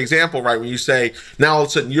this is a great example, right? When you say now all of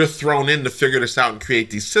a sudden you're thrown in to figure this out and create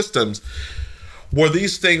these systems, were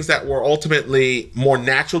these things that were ultimately more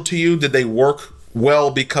natural to you? Did they work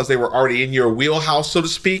well because they were already in your wheelhouse, so to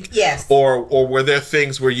speak? Yes. Or were there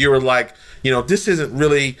things where you were like, this isn't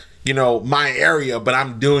really, my area, but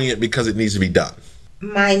I'm doing it because it needs to be done?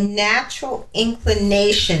 My natural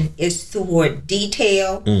inclination is toward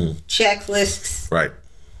detail, checklists. Right.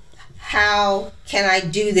 How can I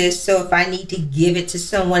do this so if I need to give it to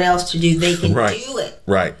someone else to do, they can do it.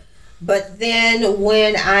 Right. But then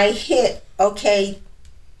when I hit,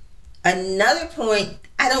 another point,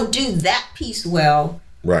 I don't do that piece well.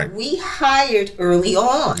 Right. We hired early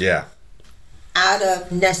on. Yeah. Out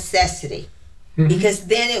of necessity. Because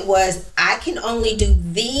then it was, I can only do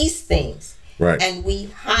these things. Right. And we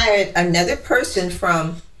hired another person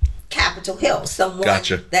from Capitol Hill, someone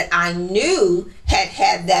that I knew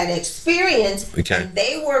had that experience. Okay. And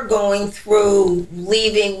they were going through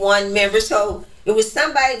leaving one member. So it was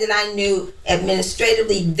somebody that I knew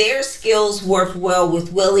administratively, their skills worked well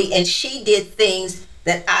with Willie, and she did things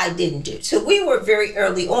that I didn't do. So we were very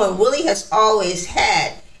early on. Willie has always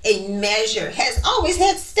had has always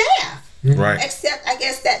had staff. Right. Except, I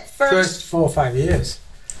guess, that first 4 or 5 years.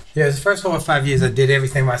 Yeah, the first 4 or 5 years I did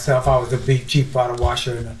everything myself. I was the chief bottle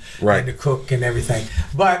washer and the cook and everything.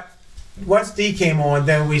 But once Dee came on,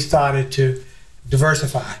 then we started to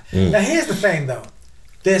diversify. Now here's the thing though.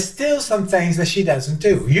 There's still some things that she doesn't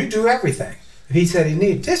do. You do everything. If he said he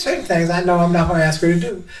needed, there's certain things I know I'm not going to ask her to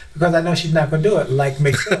do because I know she's not going to do it, like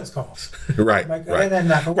make sales calls. Right.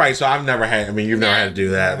 Right. So I've never had, you've never had to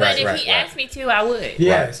do that. But if he asked me to, I would.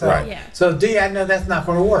 Yeah. Right. So Dee, I know that's not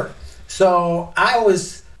going to work. So I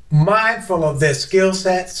was mindful of their skill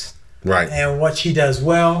sets, right, and what she does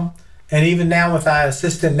well. And even now with our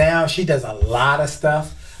assistant now, she does a lot of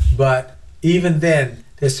stuff. But even then,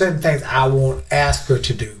 there's certain things I won't ask her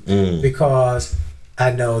to do because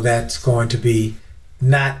I know that's going to be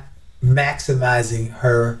not maximizing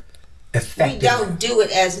her effectiveness. We don't do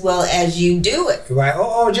it as well as you do it. Right.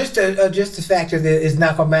 Just the factor that is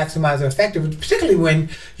not going to maximize her effectiveness, particularly when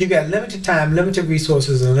you got limited time, limited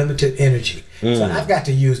resources, and limited energy. So I've got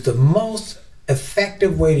to use the most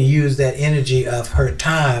effective way to use that energy of her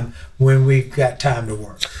time when we've got time to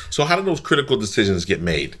work. So how do those critical decisions get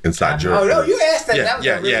made inside your... Oh, no, you asked that. Yeah, that was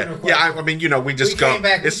yeah, a really good question. Yeah, we just go...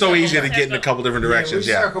 It's so easy to get in a couple different directions.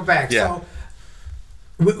 We circle back. Yeah. So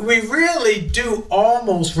we really do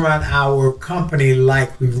almost run our company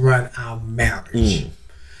like we run our marriage.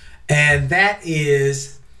 And that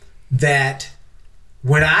is that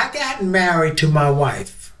when I got married to my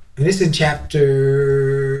wife, and this is in chapter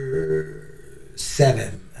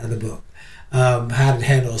 7 of the book, How to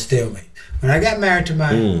Handle a Stalemate. When I got married to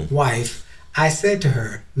my wife, I said to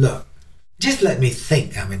her, look, just let me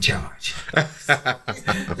think I'm in charge. Just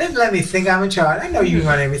let me think I'm in charge. I know you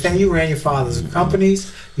run everything. You ran your father's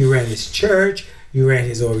companies. You ran his church. You ran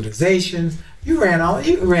his organizations. You ran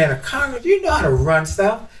a Congress. You know how to run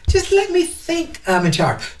stuff. Just let me think I'm in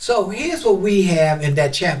charge. So here's what we have in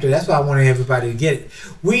that chapter. That's why I want everybody to get it.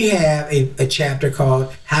 We have a chapter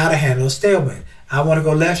called How to Handle a Stalemate. I want to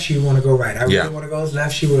go left, she want to go right. I really want to go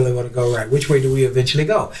left, she really want to go right. Which way do we eventually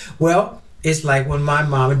go? Well, it's like when my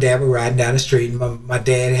mom and dad were riding down the street. And my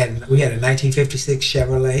dad we had a 1956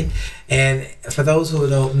 Chevrolet. And for those who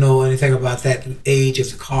don't know anything about that age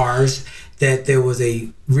of the cars, that there was a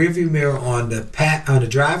rearview mirror on the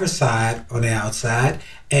driver's side on the outside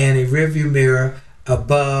and a rearview mirror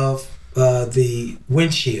above the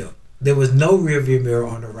windshield. There was no rearview mirror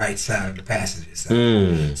on the right side of the passenger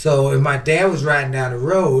side. So if my dad was riding down the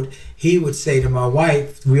road, he would say to my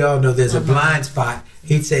wife, we all know there's a blind spot,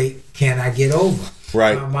 he'd say, can I get over?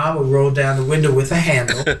 Right. My mom would roll down the window with a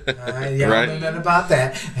handle. Y'all know nothing about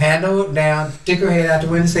that. Handle down, stick her head out the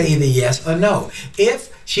window and say either yes or no. If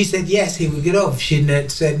she said yes, he would get over. If she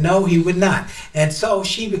said no, he would not. And so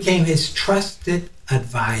she became his trusted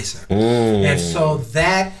advisor. And so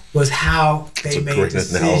that was how they made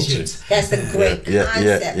decisions. That's a great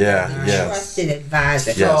concept. Trusted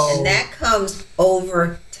advisor. And that comes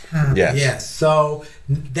over time. Yes. So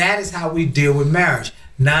that is how we deal with marriage.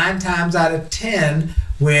 9 times out of 10,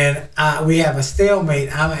 when we have a stalemate,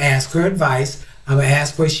 I'm gonna ask her advice. I'm gonna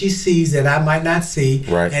ask what she sees that I might not see,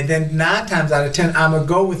 Right. and then 9 times out of 10, I'm gonna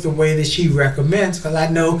go with the way that she recommends because I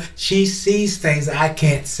know she sees things that I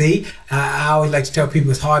can't see. I always like to tell people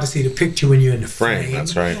it's hard to see the picture when you're in the frame.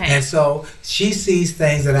 That's right. Right. And so she sees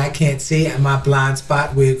things that I can't see. And my blind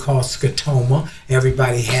spot, we call scotoma.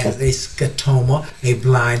 Everybody has a scotoma, a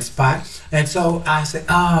blind spot. And so I said,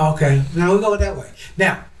 oh, okay, now we'll go that way.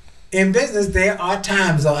 Now, in business, there are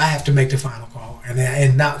times though I have to make the final call,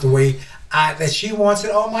 and not the way that she wants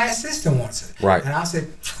it or my assistant wants it. Right. And I said,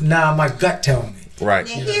 nah, my gut tells me. Right.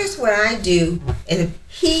 Now here's what I do, and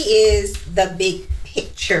he is the big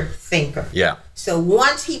picture thinker. Yeah. So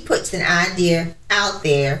once he puts an idea out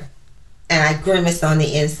there, and I grimace on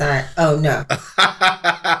the inside, oh no,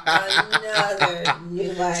 another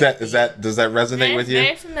new idea. Does that resonate with you?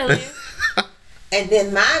 Very familiar. And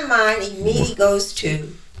then my mind immediately goes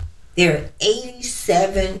to, there are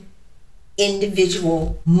 87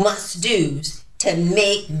 individual must-dos to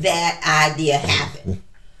make that idea happen.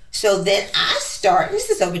 So then I start, this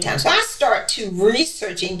is over time, so I start to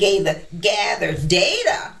research and gather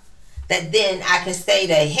data that then I can say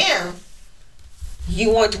to him,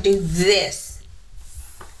 you want to do this.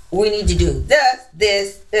 We need to do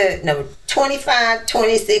this, number 25,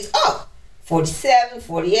 26, 47,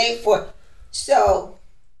 48, 40. So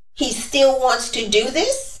he still wants to do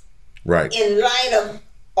this Right. in light of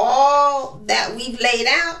all that we've laid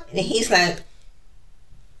out. And he's like,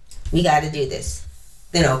 we got to do this.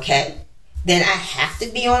 Then okay. Then I have to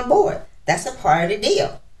be on board. That's a part of the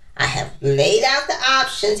deal. I have laid out the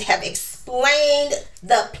options, have explained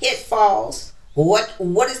the pitfalls, what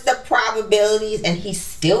is the probabilities, and he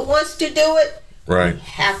still wants to do it. Right. We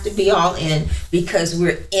have to be all in because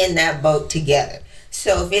we're in that boat together.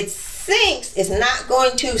 So if it sinks, it's not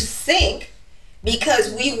going to sink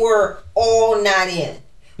because we were all not in.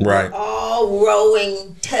 Right. We're all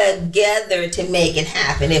rowing together to make it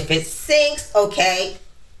happen. If it sinks, okay,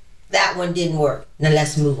 that one didn't work. Now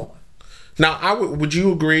let's move on. Now, would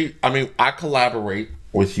you agree? I mean, I collaborate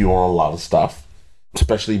with you on a lot of stuff,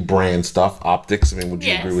 especially brand stuff, optics. I mean, would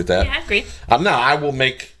you agree with that? Yeah, I agree. No, I will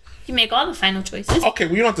make. You make all the final choices. Okay,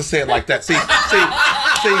 well, you don't have to say it like that. See,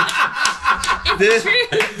 this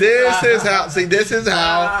is how. See, this is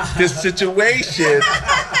how this situation.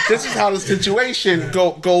 This is how the situation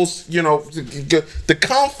goes. You know, the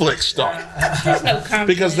conflict start. There's no conflict.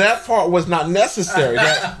 Because that part was not necessary.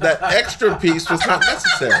 That extra piece was not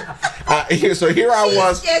necessary. So here I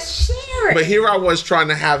was. Just share it. But here I was trying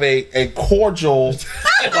to have a cordial,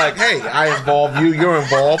 like, hey, I involve you, you're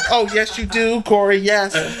involved. Oh, yes, you do, Corey,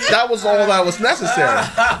 yes. That was all that was necessary.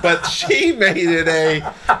 But she made it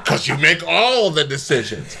because you make all the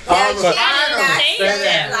decisions. Now, All she the did not say say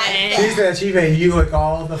that, it like man. She that. said she made you look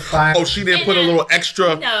all the fine. Oh, she didn't put a little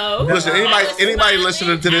extra. No. Listen, I was anybody smiling,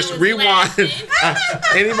 listening to this, I was rewind. laughing.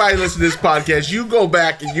 Anybody listening to this podcast, you go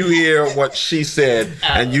back and you hear what she said,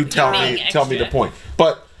 and you tell you're me being the extra. point.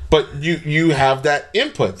 But you have that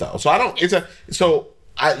input though, so I don't.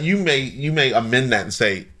 You may amend that and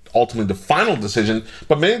say ultimately the final decision,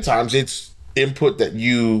 but many times it's input that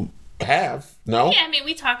you have. No. Yeah, I mean,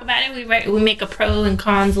 we talk about it. We make a pro and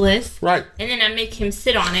cons list. Right. And then I make him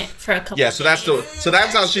sit on it for a couple Yeah, so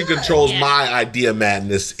that's how she controls Yeah. my idea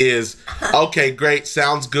madness is, okay, great,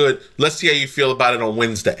 sounds good. Let's see how you feel about it on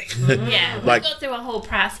Wednesday. Yeah, we like- go through a whole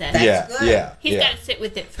process. yeah, good. yeah, He's yeah. got to sit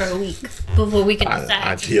with it for a week before we can decide.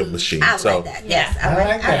 Idea to move. machine. I So like that. Yes, Yeah. I I like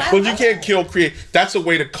like that. But you can't kill that's a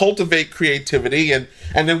way to cultivate creativity, and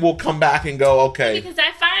then we'll come back and go, okay. Because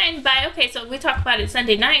I find so we talk about it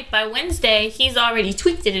Sunday night. By Wednesday, he's already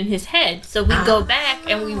tweaked it in his head. So we go back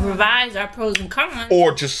and we revise our pros and cons.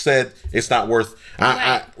 Or just said it's not worth.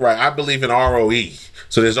 I believe in ROE.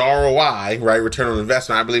 So there's ROI, right? Return on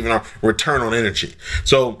investment. I believe in our return on energy.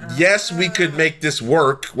 So yes, we could make this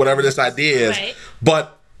work, whatever this idea is. Right.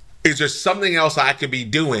 But is there something else I could be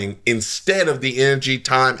doing instead of the energy,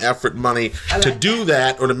 time, effort, money to do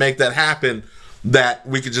that or to make that happen? That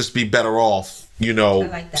we could just be better off,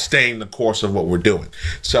 like that. staying the course of what we're doing.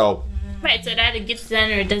 So. Right, so it either gets done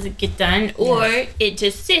or it doesn't get done, or it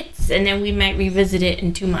just sits and then we might revisit it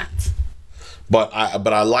in 2 months. But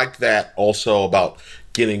I like that also about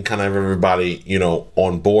getting kind of everybody,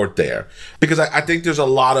 on board there. Because I think there's a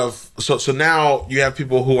lot of so now you have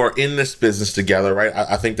people who are in this business together, right?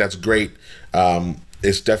 I think that's great.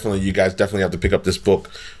 It's definitely, you guys definitely have to pick up this book.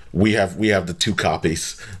 We have the 2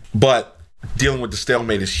 copies. But dealing with the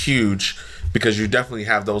stalemate is huge because you definitely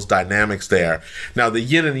have those dynamics there. Now the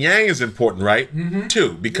yin and yang is important, right?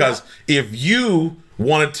 Too, because if you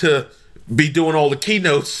wanted to be doing all the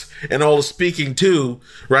keynotes and all the speaking too,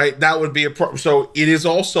 right? That would be a problem. So it is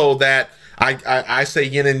also that I say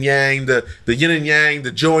yin and yang, the yin and yang,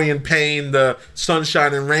 the joy and pain, the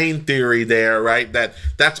sunshine and rain theory there, right?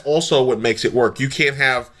 That's also what makes it work. You can't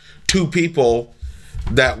have two people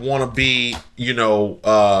that want to be, in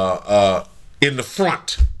the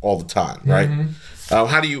front all the time, right?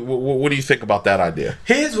 What do you think about that idea?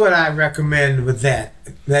 Here's what I recommend with that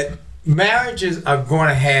marriages are going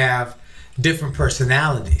to have different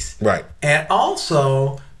personalities. Right. And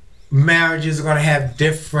also, marriages are going to have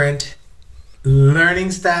different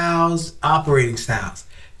learning styles, operating styles.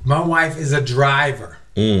 My wife is a driver.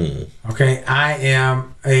 Okay. I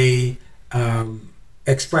am a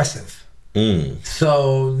expressive.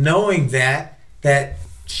 So knowing that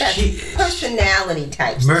she personality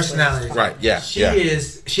types. Personality. Right. Yeah.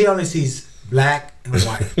 She only sees black and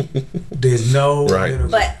white. There's no right.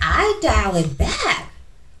 But I dial it back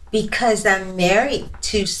because I'm married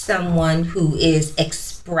to someone who is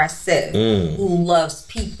expressive, who loves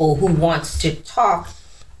people, who wants to talk.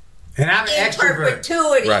 And I'm an in extrovert.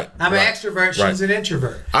 perpetuity. Right. I'm an extrovert. She's an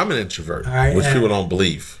introvert. I'm an introvert, Right, which and- people don't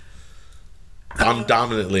believe. I'm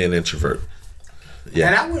dominantly an introvert. Yeah.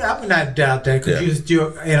 And I would not doubt that because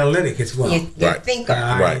you're analytic as well. You Right. think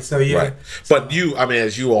Right. So you. Right. But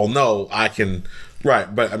as you all know, I can.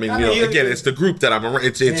 Right. But again, it's the group that I'm around.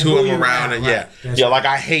 It's who I'm around, and right. That's like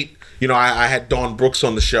I hate. I had Dawn Brooks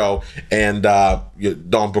on the show, and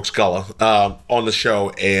Dawn Brooks Gullah on the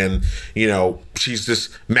show, and she's this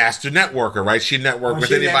master networker, right? She networked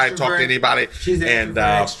with anybody, talk to anybody, She's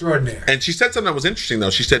extraordinary. And she said something that was interesting, though.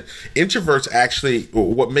 She said introverts actually,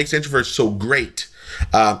 what makes introverts so great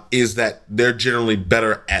is that they're generally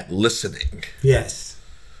better at listening. Yes.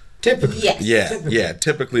 Typically. Yes.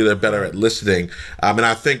 Typically they're better at listening. And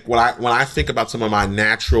I think when I think about some of my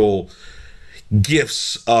natural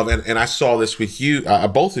gifts of, and I saw this with you,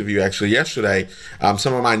 both of you actually yesterday,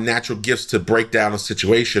 some of my natural gifts to break down a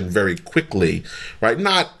situation very quickly, right?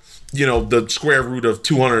 Not, the square root of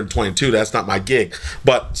 222, that's not my gig,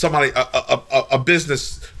 but somebody, a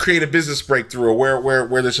business, create a business breakthrough or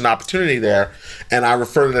where there's an opportunity there, and I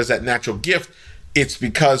refer to it as that natural gift. It's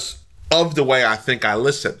because of the way I think I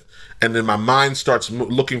listen. And then my mind starts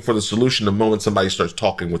looking for the solution the moment somebody starts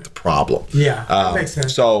talking with the problem. Yeah, that makes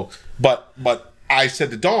sense. So, but I said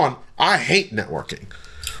to Dawn, I hate networking.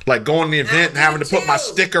 Like going to the event and having to put my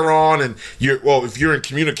sticker on, and if you're in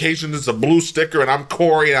communications, it's a blue sticker, and I'm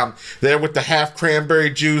Corey, and I'm there with the half cranberry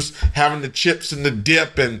juice, having the chips and the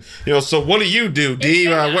dip, and so what do you do, D?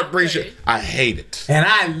 What brings you? I hate it. And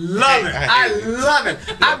I love it. I love it.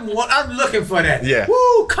 I'm looking for that. Yeah.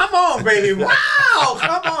 Woo! Come on, baby. Wow!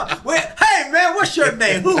 Come on. Hey, man, what's your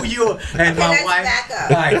name? Who you? And my let's wife. back up.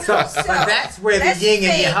 Right. So but that's where the yin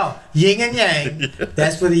and yang. Yin and yang.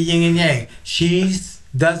 That's where the yin and yang. She's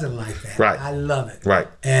doesn't like that. Right. I love it. Right.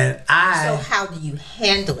 And So how do you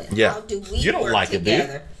handle it? Yeah. How do we You don't work like it, do you?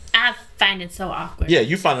 together? I find it so awkward. Yeah,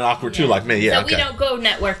 you find it awkward too, like me. Yeah, So okay. we don't go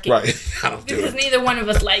networking. Right. I don't do Because it. neither one of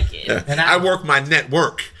us like it. Yeah. And I work my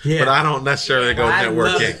network, Yeah. but I don't necessarily go I love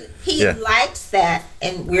networking. it. He likes that,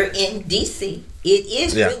 and we're in DC. It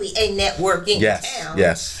is really a networking town.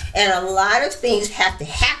 Yes. And a lot of things have to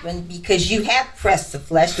happen because you have pressed the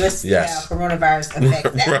flesh. Let's see Yes. how coronavirus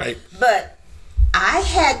affects that. Right. But I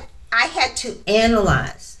had to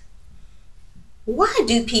analyze, why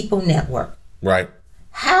do people network? Right.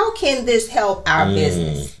 How can this help our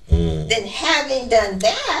business? Then having done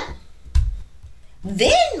that,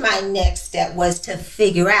 then my next step was to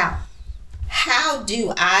figure out, how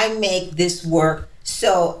do I make this work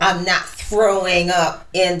so I'm not throwing up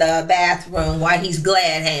in the bathroom while he's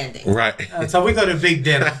glad handing? Right. So we go to a big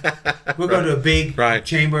dinner. We'll go to a big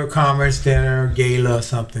Chamber of Commerce dinner, gala or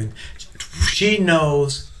something. She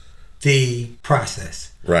knows the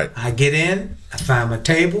process. Right. I get in, I find my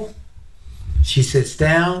table. She sits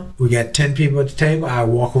down. We got 10 people at the table. I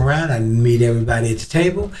walk around. I meet everybody at the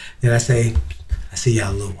table. Then I say, I see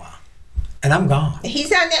y'all a little while. And I'm gone.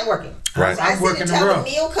 He's out networking. Right. So I I'm working sit the until room.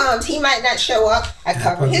 the meal comes. He might not show up. I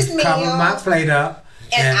cover his meal. Cover my plate up.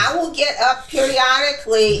 And I will get up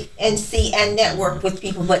periodically and see and network with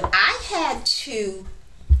people. But I had to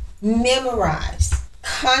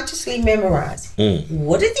consciously memorize,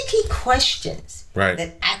 what are the key questions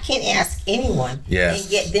that I can ask anyone and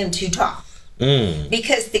get them to talk.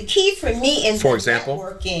 Because the key for me in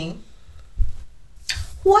networking,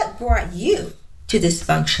 what brought you to this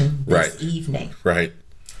function this evening? Right.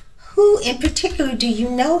 Who in particular do you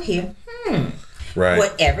know here? Right.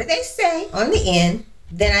 Whatever they say on the end,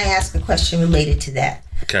 then I ask a question related to that.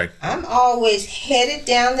 Okay. I'm always headed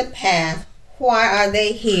down the path. why are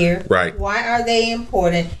they here? Right. Why are they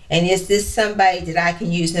important? And is this somebody that I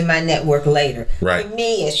can use in my network later? Right. For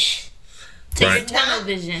me, it's Take Right. your tunnel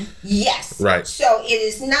vision. yes. Right. So it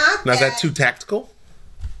is not. Now, is that too tactical?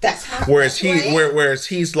 That's how. Whereas that's he, what I am. whereas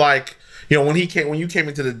he's like, you know, when you came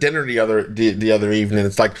into the dinner the other evening,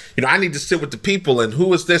 it's like, you know, I need to sit with the people, and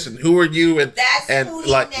who is this, and who are you, and That's and who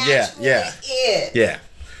he like, naturally is. yeah.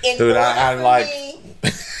 In Dude, order I'm for like, me,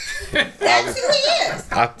 that's who he is.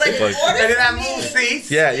 I But in think like- order And then I for me, move seats.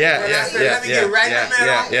 yeah, And I said, let me get right in the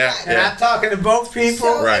middle. And I'm talking to both people.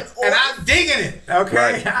 So Right. in And order- I'm digging it. Okay.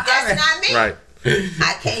 Right. That's not me. Right.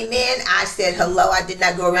 I came in, I said hello. I did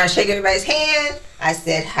not go around shaking everybody's hand. I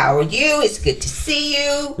said, "How are you? It's good to see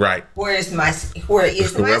you." Right. Where is my seat? Where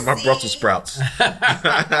are my Brussels sprouts? And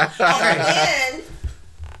then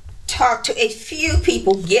talk to a few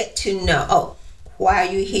people, get to know. Oh, why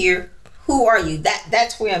are you here? Who are you?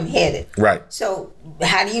 That's where I'm headed. Right. So,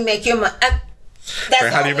 how do you make your money?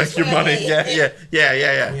 How do you make your money? Yeah.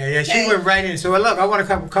 Yeah, she went right in. So look, I want a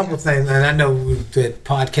couple things, and I know that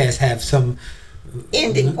podcasts have some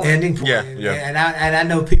Ending point. Yeah. Yeah. And I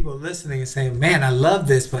know people listening and saying, "Man, I love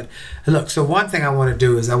this." But look, so one thing I want to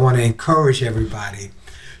do is I want to encourage everybody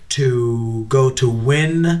to go to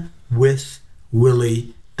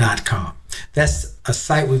winwithwillie.com. That's a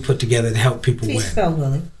site we put together to help people Please win. spell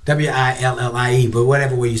Willie. WILLIE, but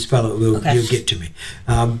whatever way you spell it, Okay. you'll get to me.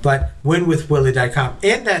 But winwithwillie.com.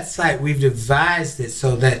 In that site, we've devised it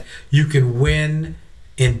so that you can win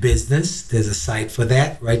in business. There's a site for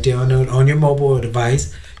that right there on your mobile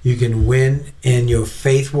device. You can win in your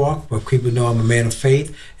faith walk, where people know I'm a man of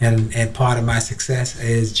faith, and part of my success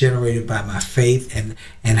is generated by my faith and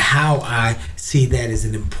how I see that as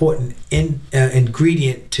an important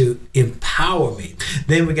ingredient to empower me.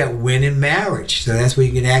 Then we got win in marriage, so that's where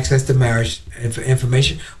you can access the marriage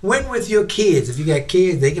information. Win with your kids. If you got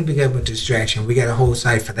kids, they can become a distraction. We got a whole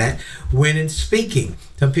site for that. Win in speaking.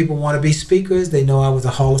 Some people want to be speakers. They know I was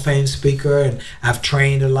a Hall of Fame speaker, and I've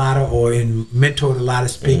trained a lot of mentored a lot of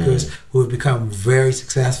speakers who have become very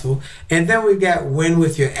successful. And then we've got win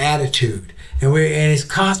with your attitude. And it's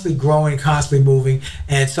constantly growing, constantly moving.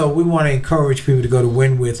 And so we want to encourage people to go to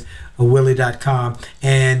winwithwillie.com,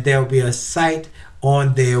 and there'll be a site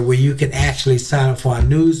on there where you can actually sign up for our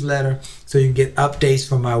newsletter, so you can get updates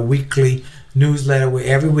from our weekly newsletter, where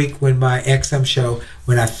every week when my XM show,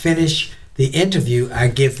 when I finish the interview, I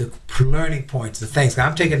give the learning points, the things.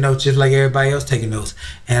 I'm taking notes just like everybody else taking notes.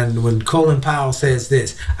 And when Colin Powell says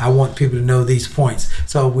this, I want people to know these points.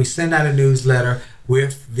 So we send out a newsletter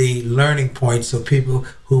with the learning points, so people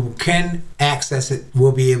who can access it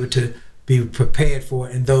will be able to be prepared for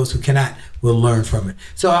it, and those who cannot will learn from it.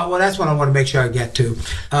 So that's what I want to make sure I get to.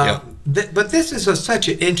 But this is such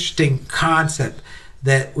an interesting concept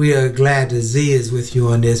that we are glad that Z is with you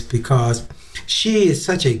on this, because she is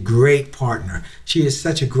such a great partner. She is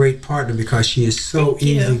such a great partner because she is so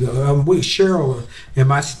easy. Cheryl and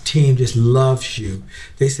my team just loves you.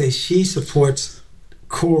 They say she supports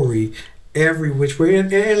Corey every which way, and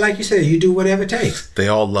like you said, you do whatever it takes. They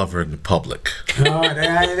all love her in the public. Oh,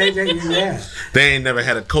 yeah. They ain't never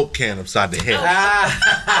had a Coke can upside the head.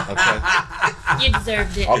 Okay. You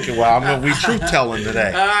deserved it. Okay. Well, I'm gonna be truth telling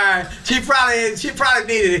today. All right. She probably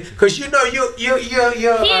needed it, because you know you. He is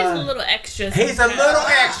a little extra. He's a little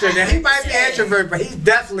extra. Now he might be extrovert, but he's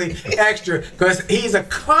definitely extra because he's a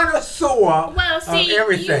connoisseur of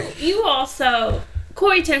everything. You also,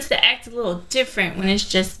 Corey tends to act a little different when it's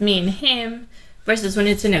just me and him versus when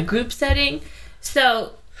it's in a group setting.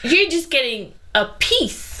 So you're just getting a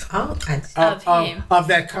piece of him. Of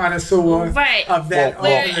that connoisseur. Right. Of that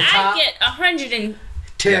Where over the top. I get 110%.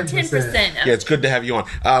 Yeah, it's good to have you on.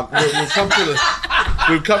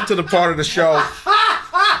 We've come to the part of the show.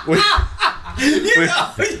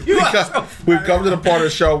 We've come to the part of the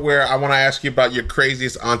show where I want to ask you about your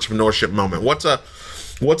craziest entrepreneurship moment. What's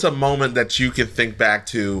a moment that you can think back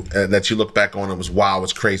to, that you look back on and was, wow, it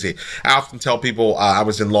was crazy? I often tell people, I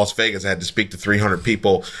was in Las Vegas. I had to speak to 300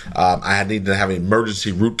 people. I needed to have an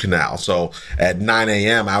emergency root canal. So at 9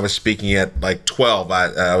 a.m., I was speaking at like 12.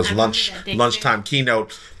 I was lunchtime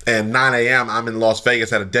keynote. And 9 a.m., I'm in Las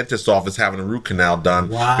Vegas at a dentist's office having a root canal done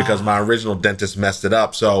because my original dentist messed it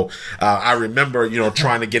up. So I remember,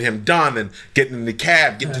 trying to get him done and getting in the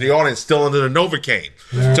cab, getting to the audience, still under the Novocaine.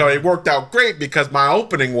 Yeah. So it worked out great because my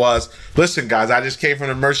opening was, listen, guys, I just came from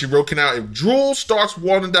the emergency root canal. If drool starts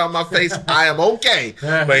running down my face, I am okay.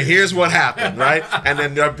 But here's what happened, right? And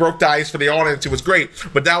then I broke the ice for the audience. It was great.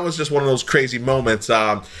 But that was just one of those crazy moments.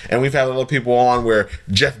 And we've had other people on where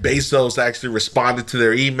Jeff Bezos actually responded to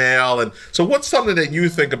their email. And so what's something that you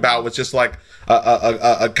think about was just like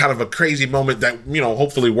a kind of a crazy moment that,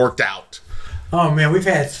 hopefully worked out? Oh man, we've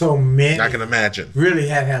had so many. I can imagine. Really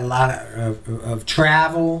have had a lot of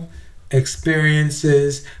travel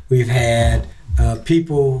experiences. We've had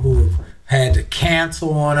people who had to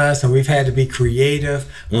cancel on us, and we've had to be creative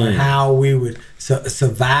on how we would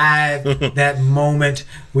survive that moment.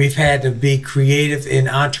 We've had to be creative in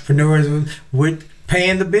entrepreneurs with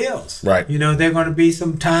paying the bills. Right. You know, there are going to be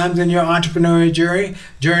some times in your entrepreneurial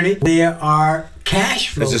journey there are cash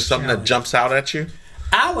flow. Is this something that jumps out at you?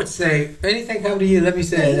 I would say anything come to you. Let me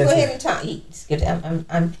say. Go ahead and talk.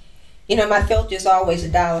 I'm my filter's always a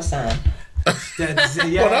 $.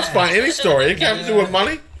 Yeah. Well, that's fine. Any story. It can have to do with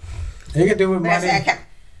money. It can do with money.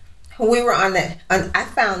 When we were I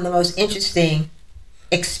found the most interesting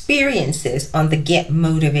experiences on the Get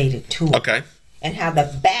Motivated tour. Okay. And how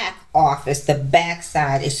the back office, the back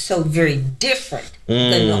side is so very different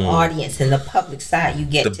than the audience and the public side. You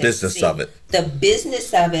get the to business see of it. the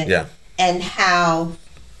business of it. Yeah. And how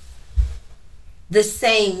the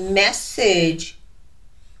same message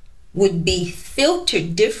would be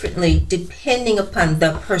filtered differently depending upon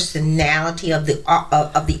the personality of the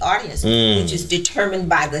audience, which is determined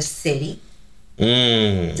by the city,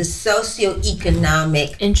 the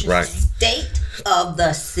socioeconomic state of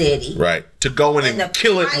the city. Right. To go in and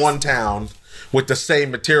kill it in one point. town with the same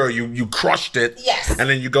material, you crushed it. Yes. And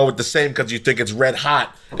then you go with the same because you think it's red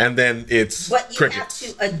hot, and then it's But you crickets.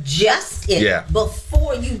 have to adjust it Yeah.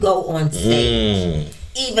 before you go on stage.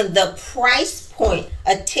 Even the price point,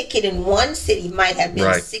 a ticket in one city might have been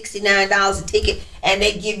 $69 a ticket, and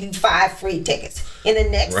they give you 5 free tickets. In the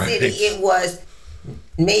next city, it was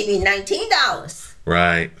maybe $19.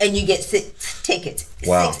 Right. And you get 6 tickets,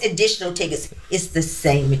 Wow. 6 additional tickets. It's the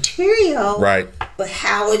same material, Right. but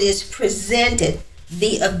how it is presented,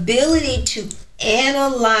 the ability to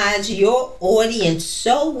analyze your audience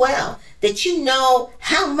so well that you know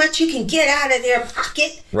how much you can get out of their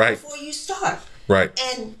pocket before you start. Right.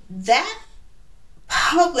 And that's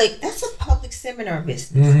a public seminar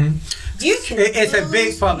business. You can It's a big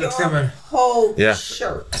lose public your seminar. whole Yeah.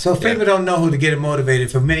 shirt. So if people don't know who to get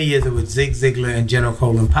motivated, for many years it was Zig Ziglar and General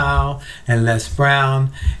Colin Powell and Les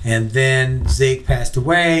Brown, and then Zig passed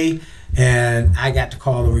away, and I got the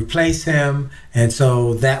call to replace him, and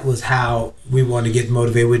so that was how we wanted to get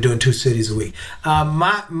motivated. We're doing 2 cities a week.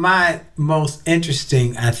 My most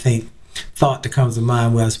interesting, I think, thought that comes to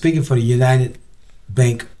mind when I was speaking for the United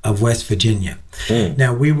Bank of West Virginia.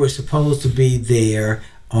 Now we were supposed to be there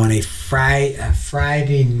on a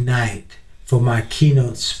Friday night for my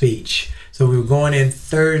keynote speech. So we were going in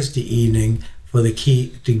Thursday evening for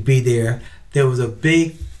to be there. There was a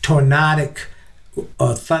big tornadic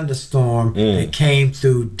thunderstorm that came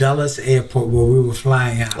through Dulles Airport where we were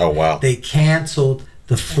flying out. Oh, wow. They canceled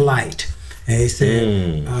the flight. And they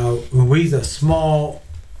said, when these are small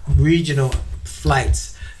regional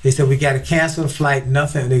flights, they said, we got to cancel the flight,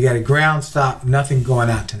 nothing. They got a ground stop, nothing going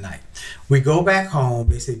out tonight. We go back home.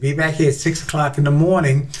 They said, be back here at 6 o'clock in the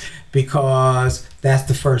morning because that's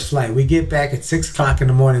the first flight. We get back at 6 o'clock in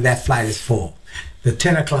the morning, that flight is full. The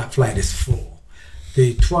 10 o'clock flight is full.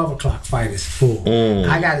 The 12 o'clock flight is full.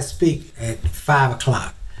 I got to speak at 5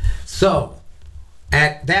 o'clock. So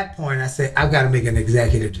at that point, I said, I've got to make an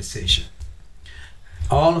executive decision.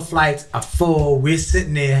 All the flights are full. We're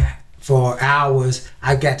sitting there for hours.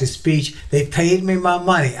 I got the speech. They paid me my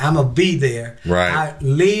money. I'm going to be there. Right. I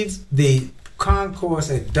leave the concourse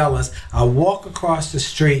at Dulles. I walk across the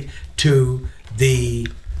street to the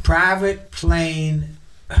private plane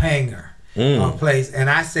hangar place, and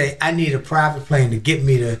I say, I need a private plane to get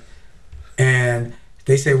me to, and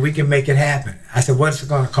they said, we can make it happen. I said, what's it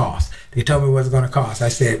going to cost? They told me what it's going to cost. I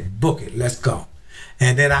said, book it. Let's go.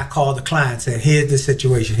 And then I called the client and said, here's the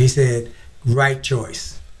situation. He said, right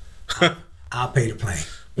choice. I'll pay the plane.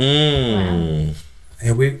 Wow.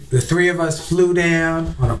 And the 3 of us flew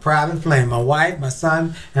down on a private plane. My wife, my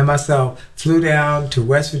son, and myself flew down to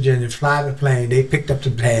West Virginia, fly the plane. They picked up the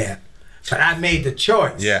tab. But I made the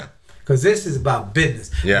choice. Yeah. Because this is about business.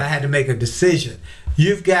 Yeah. And I had to make a decision.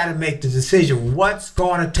 You've got to make the decision. What's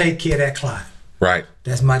going to take care of that client? Right.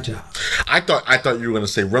 That's my job. I thought you were going to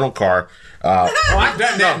say rental car. I've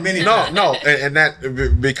done that many times. No, and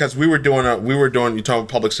that because we were doing you talking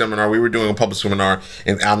public seminar. We were doing a public seminar,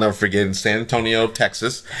 and I'll never forget in San Antonio,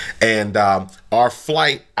 Texas, and our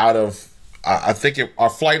flight out of our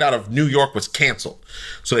flight out of New York was canceled,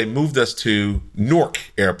 so they moved us to Newark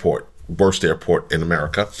Airport. Worst airport in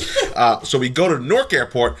America. So we go to Newark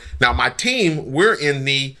Airport. Now my team, we're in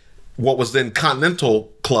the what was then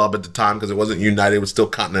Continental Club at the time because it wasn't United, it was still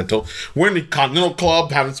Continental. We're in the Continental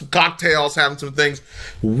Club having some cocktails, having some things.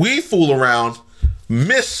 We fool around,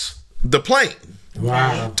 miss the plane.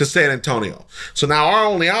 Wow. to San Antonio. So now our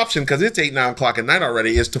only option, because it's 8, 9 o'clock at night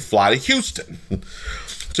already, is to fly to Houston.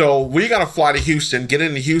 So we got to fly to Houston, get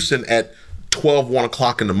into Houston at 12, 1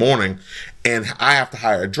 o'clock in the morning, and I have to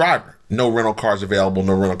hire a driver. No rental cars available,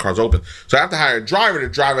 no rental cars open. So I have to hire a driver to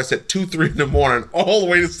drive us at 2, 3 in the morning all the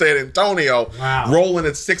way to San Antonio, Wow. rolling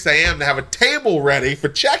at 6 a.m. to have a table ready for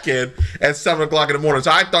check-in at 7 o'clock in the morning.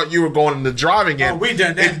 So I thought you were going into driving in. Oh, we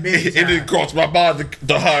done that many It didn't times. cross my mind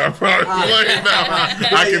to hire a private plane.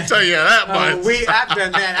 I can tell you that much. I've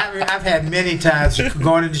done that. I've had many times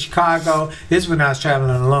going into Chicago. This is when I was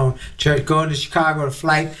traveling alone. Going to Chicago, the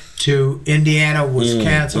flight to Indiana was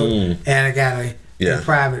canceled, and I got a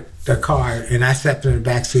private car, and I sat in the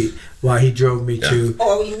back seat while he drove me to.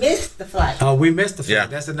 Or we missed the flight. Oh, we missed the flight. Yeah.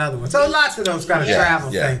 That's another one. So lots of those kind of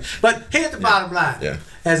travel things. But here's the bottom line. Yeah.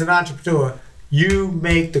 As an entrepreneur, you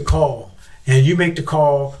make the call, and you make the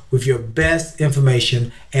call with your best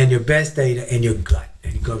information and your best data and your gut,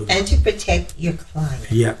 and you go to work. And to protect your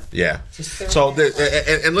client. Yep. Yeah. To serve So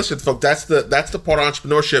that and listen, folks, that's the part of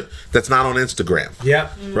entrepreneurship that's not on Instagram.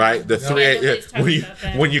 Yep. Right, the nobody's talking about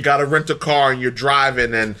that. when you got to rent a car and you're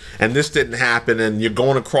driving and this didn't happen and you're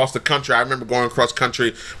going across the country. I remember going across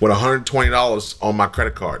country with $120 on my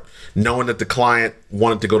credit card, knowing that the client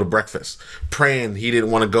wanted to go to breakfast, praying he didn't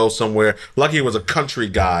want to go somewhere. Lucky it was a country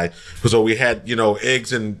guy, so we had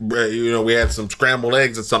eggs and we had some scrambled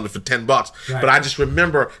eggs and something for $10. Right. But I just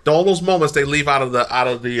remember all those moments they leave out of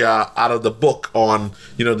the book on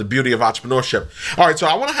the beauty of entrepreneurship. All right, so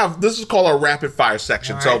I want to have this is called our rapid fire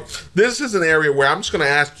section. All So right. this is an area where I'm just going to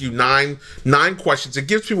ask you nine questions. It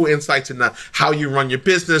gives people insights into how you run your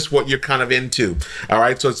business, what you're kind of into. All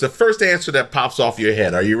right, so it's the first answer that pops off your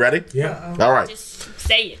head. Are you ready? Yep. All right. Just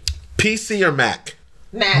say it. PC or Mac?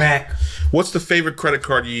 Mac. What's the favorite credit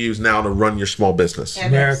card you use now to run your small business?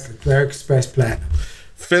 American Express Platinum.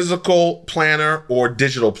 Physical planner or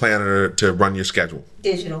digital planner to run your schedule?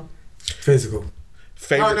 Digital. Physical.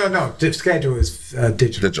 Favorite No. The schedule is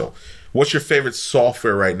digital. digital. What's your favorite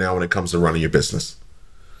software right now when it comes to running your business?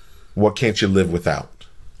 What can't you live without?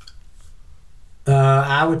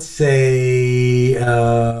 I would say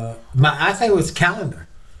I think it was calendar.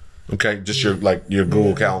 Okay, just your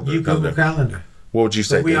Google Calendar. You Google Calendar. What would you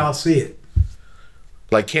say? So we Dan? all see it.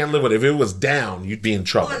 Like can't live with it. If it was down, you'd be in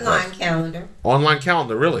trouble. Online right? calendar. Online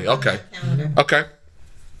calendar, really? Okay. Calendar. Okay.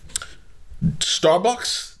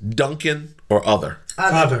 Starbucks, Dunkin', or other?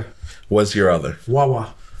 Other. What's your other?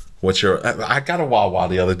 Wawa. What's your? I got a Wawa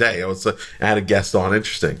the other day. I had a guest on.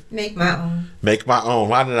 Interesting. Make my own. Make my own.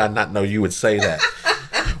 Why did I not know you would say that?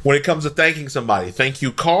 When it comes to thanking somebody, thank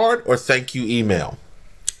you card or thank you email?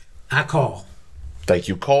 I call. Thank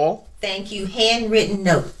you call. Thank you. Handwritten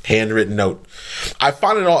note. Handwritten note. I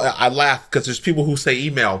find it all. I laugh because there's people who say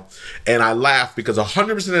email, and I laugh because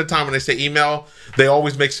 100% of the time when they say email, they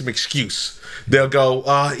always make some excuse. They'll go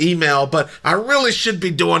email, but I really should be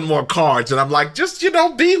doing more cards, and I'm like, just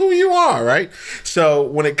be who you are, right? So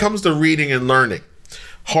when it comes to reading and learning,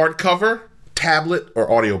 hardcover, tablet, or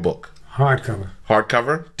audiobook? Hardcover.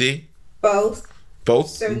 Hardcover. D. Both. Both.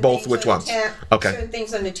 Certain Both. things Which on the ones? Okay. Certain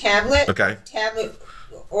things on the tablet. Okay. Tablet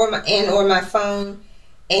or my phone,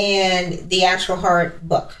 and the actual hard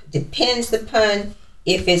book. Depends upon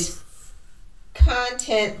if it's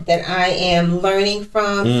content that I am learning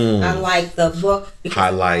from. I like the book because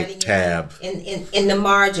I'm Highlight, writing tab. in the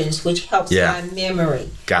margins, which helps Yeah. my memory.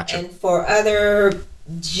 Gotcha. And for other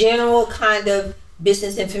general kind of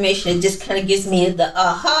business information, it just kind of gives me the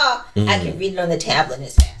aha. I can read it on the tablet and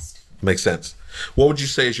it's fast. Makes sense. What would you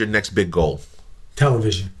say is your next big goal?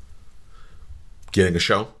 Television. Getting a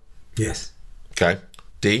show? Yes. Okay.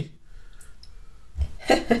 D.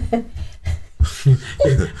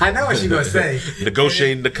 I know what she's gonna say.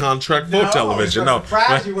 Negotiating the contract for television. No.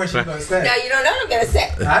 Surprise you what she's gonna say. No, you don't know what I'm going to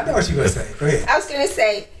say. I know what she's gonna say. Go ahead. I was going to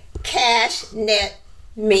say cash net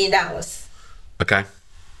 $1 million. Okay.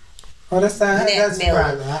 Oh, that's Net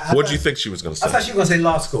surprising. What do you think she was going to I thought say? she was gonna say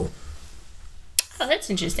law school. Oh, that's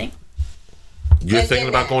interesting. You're And thinking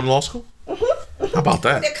then about that. going to law school? How about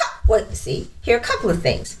that? Here are a couple of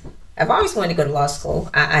things. I've always wanted to go to law school.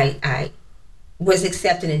 I was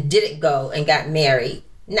accepted and didn't go and got married.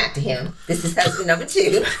 Not to him. This is husband number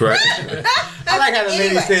 2. Right. I like how the lady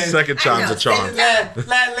Anyway. said. Second time's a charm.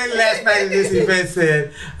 Lady last night at this event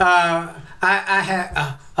said, I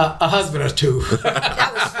had a husband or two.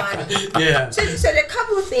 That was funny. Yeah. So there are a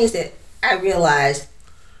couple of things that I realized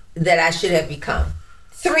that I should have become.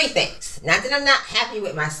 3 things. Not that I'm not happy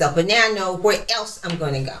with myself, but now I know where else I'm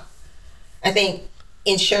going to go. I think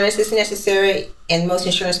insurance is necessary, and most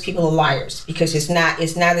insurance people are liars because it's not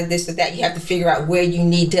a this or that. You have to figure out where you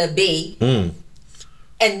need to be.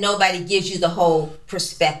 and nobody gives you the whole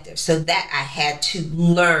perspective. So that I had to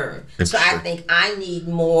learn. So I think I need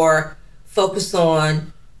more focus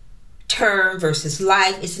on term versus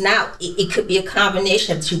life. It's not, it could be a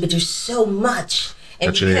combination of the two, but there's so much.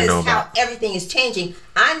 And because how everything is changing,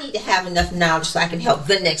 I need to have enough knowledge so I can help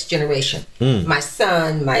the next generation. My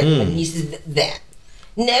son, my nieces, that.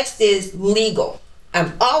 Next is legal.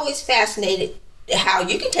 I'm always fascinated how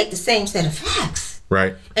you can take the same set of facts.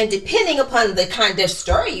 Right. And depending upon the kind of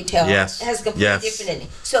story you tell, it has completely different in it.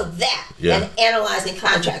 So that, and analyzing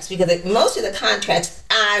contracts, because most of the contracts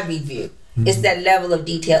I review is that level of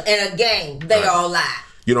detail. And again, they all lie.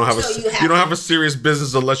 You don't have you don't have a serious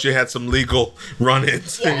business unless you had some legal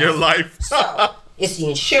run-ins in your life. So it's the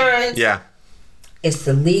insurance. Yeah. It's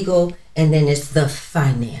the legal, and then it's the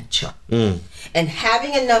financial. And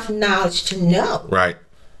having enough knowledge to know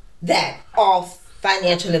that all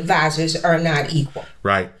financial advisors are not equal.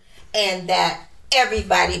 Right. And that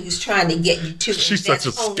everybody who's trying to get you to She's such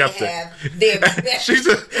a skeptic.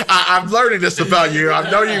 I'm learning this about you.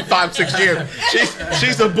 I've known you 5-6 years.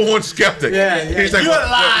 She's a born skeptic. He's like, you're a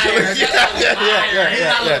liar.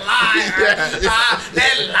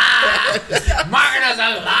 Marketers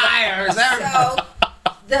are liars. So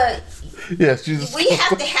we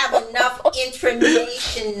have to have enough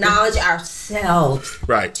information, knowledge ourselves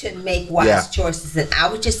to make wise choices. And I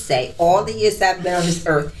would just say, all the years I've been on this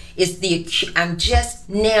earth, I'm just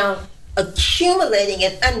now accumulating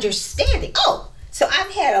and understanding. So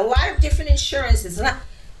I've had a lot of different insurances,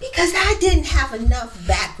 because I didn't have enough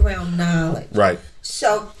background knowledge. Right.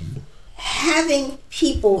 So having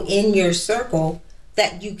people in your circle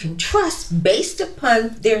that you can trust based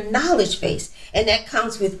upon their knowledge base. And that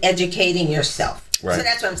comes with educating yourself. Right. So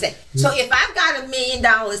that's what I'm saying. So if I've got $1 million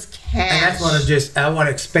cash. And I want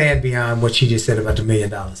to expand beyond what she just said about the $1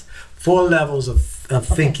 million. 4 levels of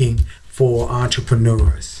thinking for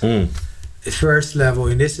entrepreneurs. The first level,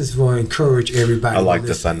 and this is going to encourage everybody. I like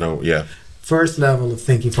this, I know, First level of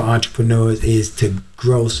thinking for entrepreneurs is to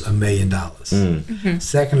gross $1 million.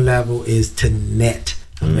 Second level is to net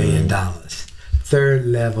 $1 million. Third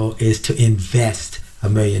level is to invest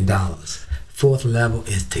 $1 million. Fourth level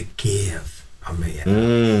is to give $1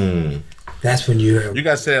 million. That's when you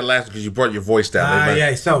guys say that last because you brought your voice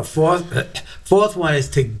down. So fourth one is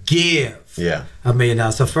to give $1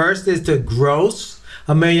 million. So first is to gross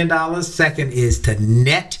 $1 million. Second is to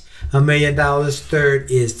net $1 million.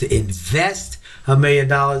 Third is to invest $1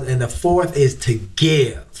 million, and the fourth is to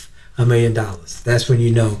give $1 million. That's when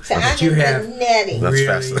you know that you have netting. That's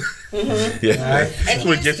fascinating. And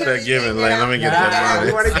we'll get to that giving. Let me get that money.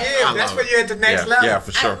 You want to give. That's when you're at the next level. Yeah,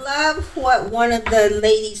 for sure. I love what one of the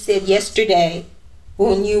ladies said yesterday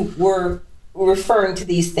when you were referring to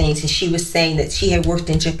these things, and she was saying that she had worked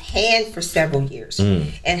in Japan for several years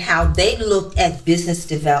and how they looked at business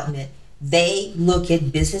development. They look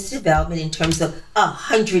at business development in terms of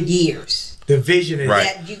 100 years. The vision is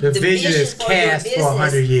the vision is cast for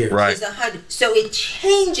 100 years. Right. Is 100. So it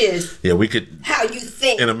changes. We could how you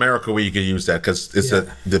think. In America, you could use that because it's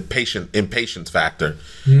the impatience factor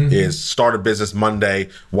is start a business Monday.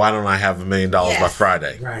 Why don't I have $1 million by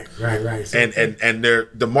Friday? Right. So And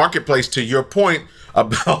the marketplace, to your point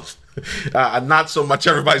about not so much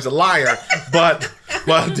everybody's a liar, but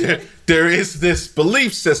there is this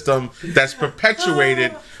belief system that's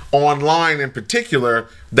perpetuated online in particular,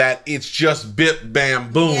 that it's just bip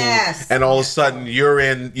bam boom, and all of a sudden you're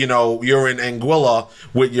in Anguilla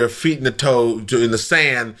with your feet in the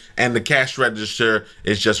sand, and the cash register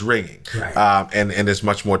is just ringing. And there's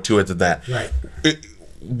much more to it than that.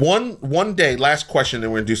 One day, last question,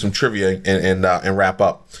 and we're gonna do some trivia and wrap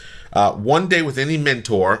up. One day with any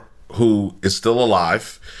mentor who is still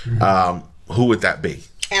alive, who would that be?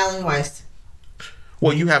 Alan Weiss.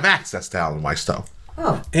 Well, you have access to Alan Weiss, though.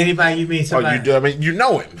 Anybody you mean somebody? Oh, you do? I mean, you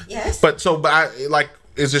know him. Yes. But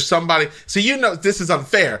is there somebody? See, this is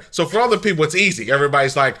unfair. So for other people, it's easy.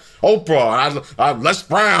 Everybody's like Oprah, Les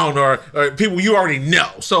Brown, or people you already know.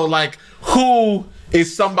 So who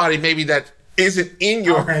is somebody maybe that isn't in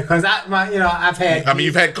your? Okay, because I've had. I mean,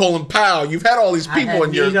 you've had Colin Powell. You've had all these people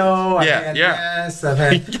in your. I've had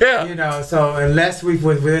So unless we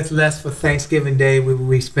were with Les for Thanksgiving Day,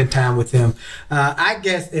 we spent time with him. I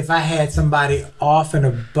guess if I had somebody off and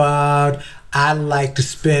about, I like to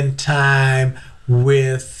spend time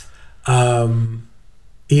with Elon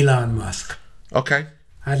Musk. Okay.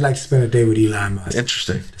 I'd like to spend a day with Elon Musk.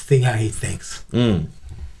 Interesting. To see how he thinks.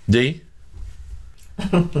 D?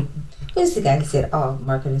 Who's the guy who said,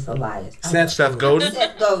 marketers are liars? Seth Godin?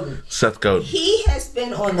 Seth Godin. He has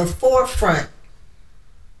been on the forefront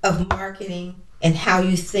of marketing and how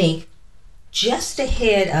you think just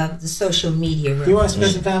ahead of the social media. You want to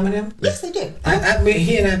spend some time with him? Yes, I do. I mean,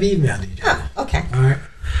 he and I've emailed each other. Oh, okay. All right.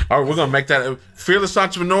 All right, we're gonna make that fearless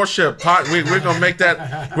entrepreneurship. We're gonna make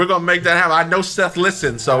that. We're gonna make that happen. I know Seth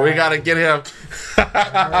listens, so we gotta get him. All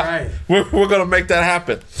right. We're gonna make that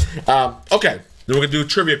happen. Okay, then we're gonna do a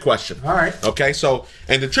trivia question. All right. Okay, so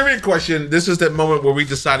and the trivia question. This is that moment where we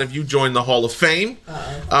decide if you join the Hall of Fame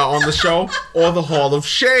on the show or the Hall of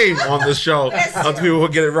Shame on the show. Other people will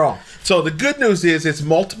get it wrong. So the good news is it's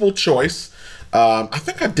multiple choice. I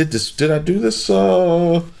think I did this. Did I do this?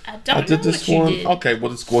 I did this one. Okay,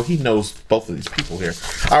 well, he knows both of these people here.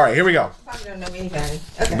 All right, here we go. Probably don't know anybody.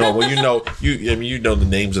 Okay. No, well, you know the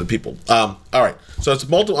names of the people. All right, so it's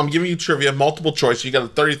multiple. I'm giving you trivia, multiple choice. You got a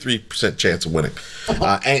 33% chance of winning,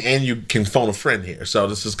 and you can phone a friend here. So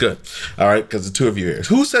this is good. All right, because the two of you here.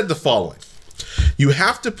 Who said the following? You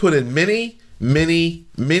have to put in many, many,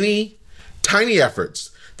 many tiny efforts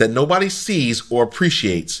that nobody sees or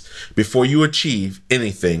appreciates before you achieve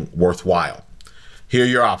anything worthwhile. Here are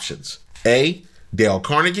your options. A, Dale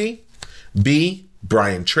Carnegie. B,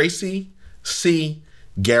 Brian Tracy. C,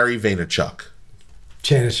 Gary Vaynerchuk.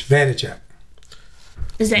 Janice Vaynerchuk.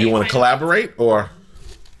 You want to collaborate or?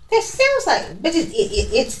 That sounds like, but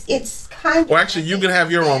it's kind of. Well, actually, you can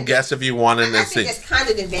have your own guess if you want, and I then think see. that's kind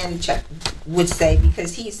of the Vaynerchuk would say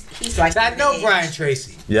because he's like. I know age. Brian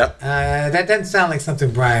Tracy. Yep. That doesn't sound like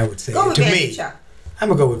something Brian would say Go with to Vaynerchuk. me. I'm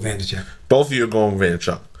gonna go with Vaynerchuk. Both of you are going with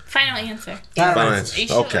Vaynerchuk. Final answer. Final Are answer. you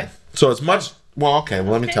sure? Okay. So as much. Well, okay.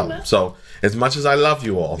 Well, let me tell you. So as much as I love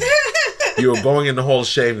you all, you are going in the Hall of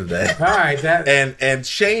Shame today. All right. And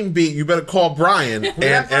Shane B, you better call Brian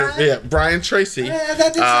and Brian Tracy. Yeah,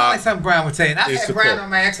 that did sound like something Brian would say. And I've he's had the Brian quote. on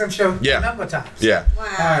my XM show a number of times. Yeah. Wow.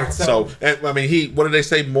 All right. So, and, I mean, what did they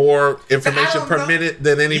say? More information per minute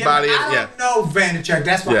than anybody. I don't know Vaynerchuk.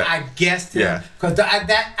 That's why I guessed him. Yeah. Because I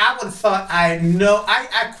would have thought I know.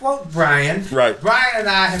 I quote Brian. Right. Brian and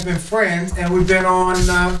I have been friends, and we've been on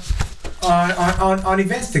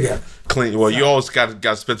events together. Clean. Well, you always got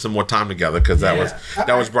to spend some more time together because that was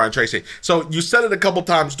Brian Tracy. So you said it a couple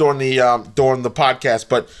times during the podcast,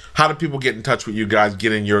 but how do people get in touch with you guys?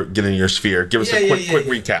 Get in your sphere. Give us a quick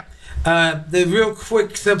recap. The real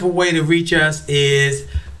quick, simple way to reach us is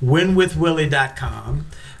winwithwillie.com.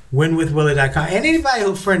 Winwithwillie.com. And anybody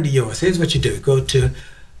who's a friend of yours, here's what you do. Go to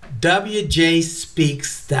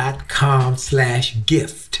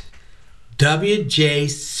wjspeaks.com/gift.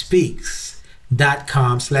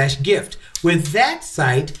 wjspeaks.com/gift. With that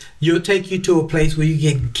site, you'll take you to a place where you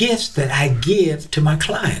get gifts that I give to my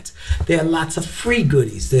clients. There are lots of free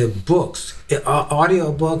goodies. There are books,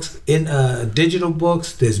 audio books, digital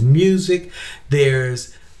books. There's music.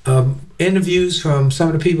 There's interviews from some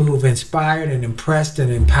of the people who've inspired and impressed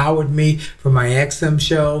and empowered me for my XM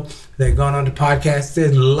show. They're going on the podcast.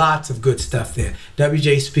 There's lots of good stuff there.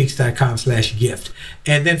 wjspeaks.com/gift.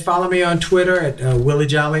 And then follow me on Twitter at Willie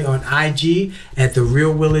Jolly, on IG at The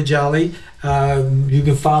Real Willie Jolly. You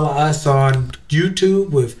can follow us on YouTube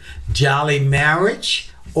with Jolly Marriage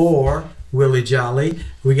or Willie Jolly.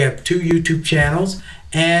 We got 2 YouTube channels.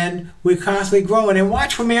 And we're constantly growing. And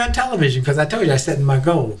watch for me on television because I told you I set my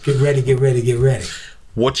goal. Get ready, get ready, get ready.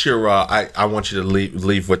 What's your? I want you to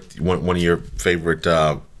leave with one of your favorite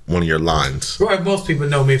one of your lines. Well, most people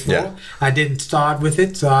know me for. Yeah. I didn't start with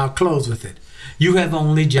it, so I'll close with it. You have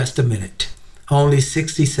only just a minute, only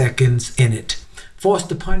 60 seconds in it.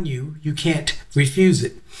 Forced upon you, you can't refuse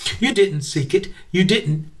it. You didn't seek it, you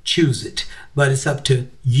didn't choose it, but it's up to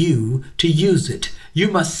you to use it. You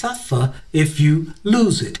must suffer if you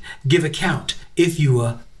lose it. Give account if you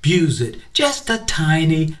abuse it. Just a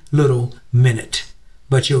tiny little minute,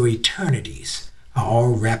 but your eternities are all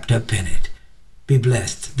wrapped up in it. Be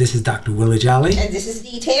blessed. This is Dr. Willie Jolly. And this is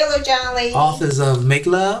D. Taylor Jolly. Authors of Make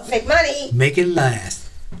Love, Make Money. Make It Last.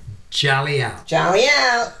 Jolly out. Jolly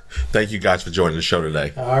out. Thank you guys for joining the show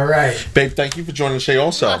today. All right. Babe, thank you for joining the show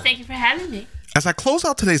also. Well, thank you for having me. As I close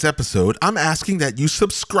out today's episode, I'm asking that you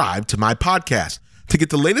subscribe to my podcast to get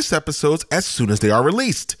the latest episodes as soon as they are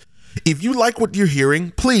released. If you like what you're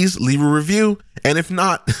hearing, please leave a review. And if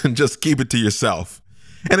not, just keep it to yourself.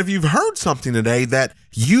 And if you've heard something today that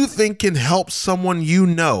you think can help someone you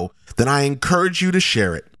know, then I encourage you to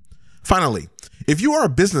share it. Finally, if you are a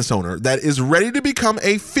business owner that is ready to become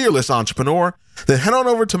a fearless entrepreneur, then head on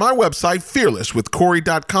over to my website,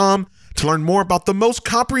 fearlesswithcorey.com, to learn more about the most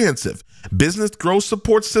comprehensive business growth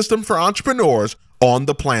support system for entrepreneurs on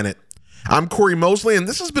the planet. I'm Corey Mosley, and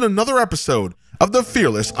this has been another episode of the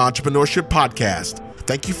Fearless Entrepreneurship Podcast.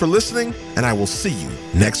 Thank you for listening, and I will see you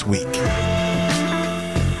next week.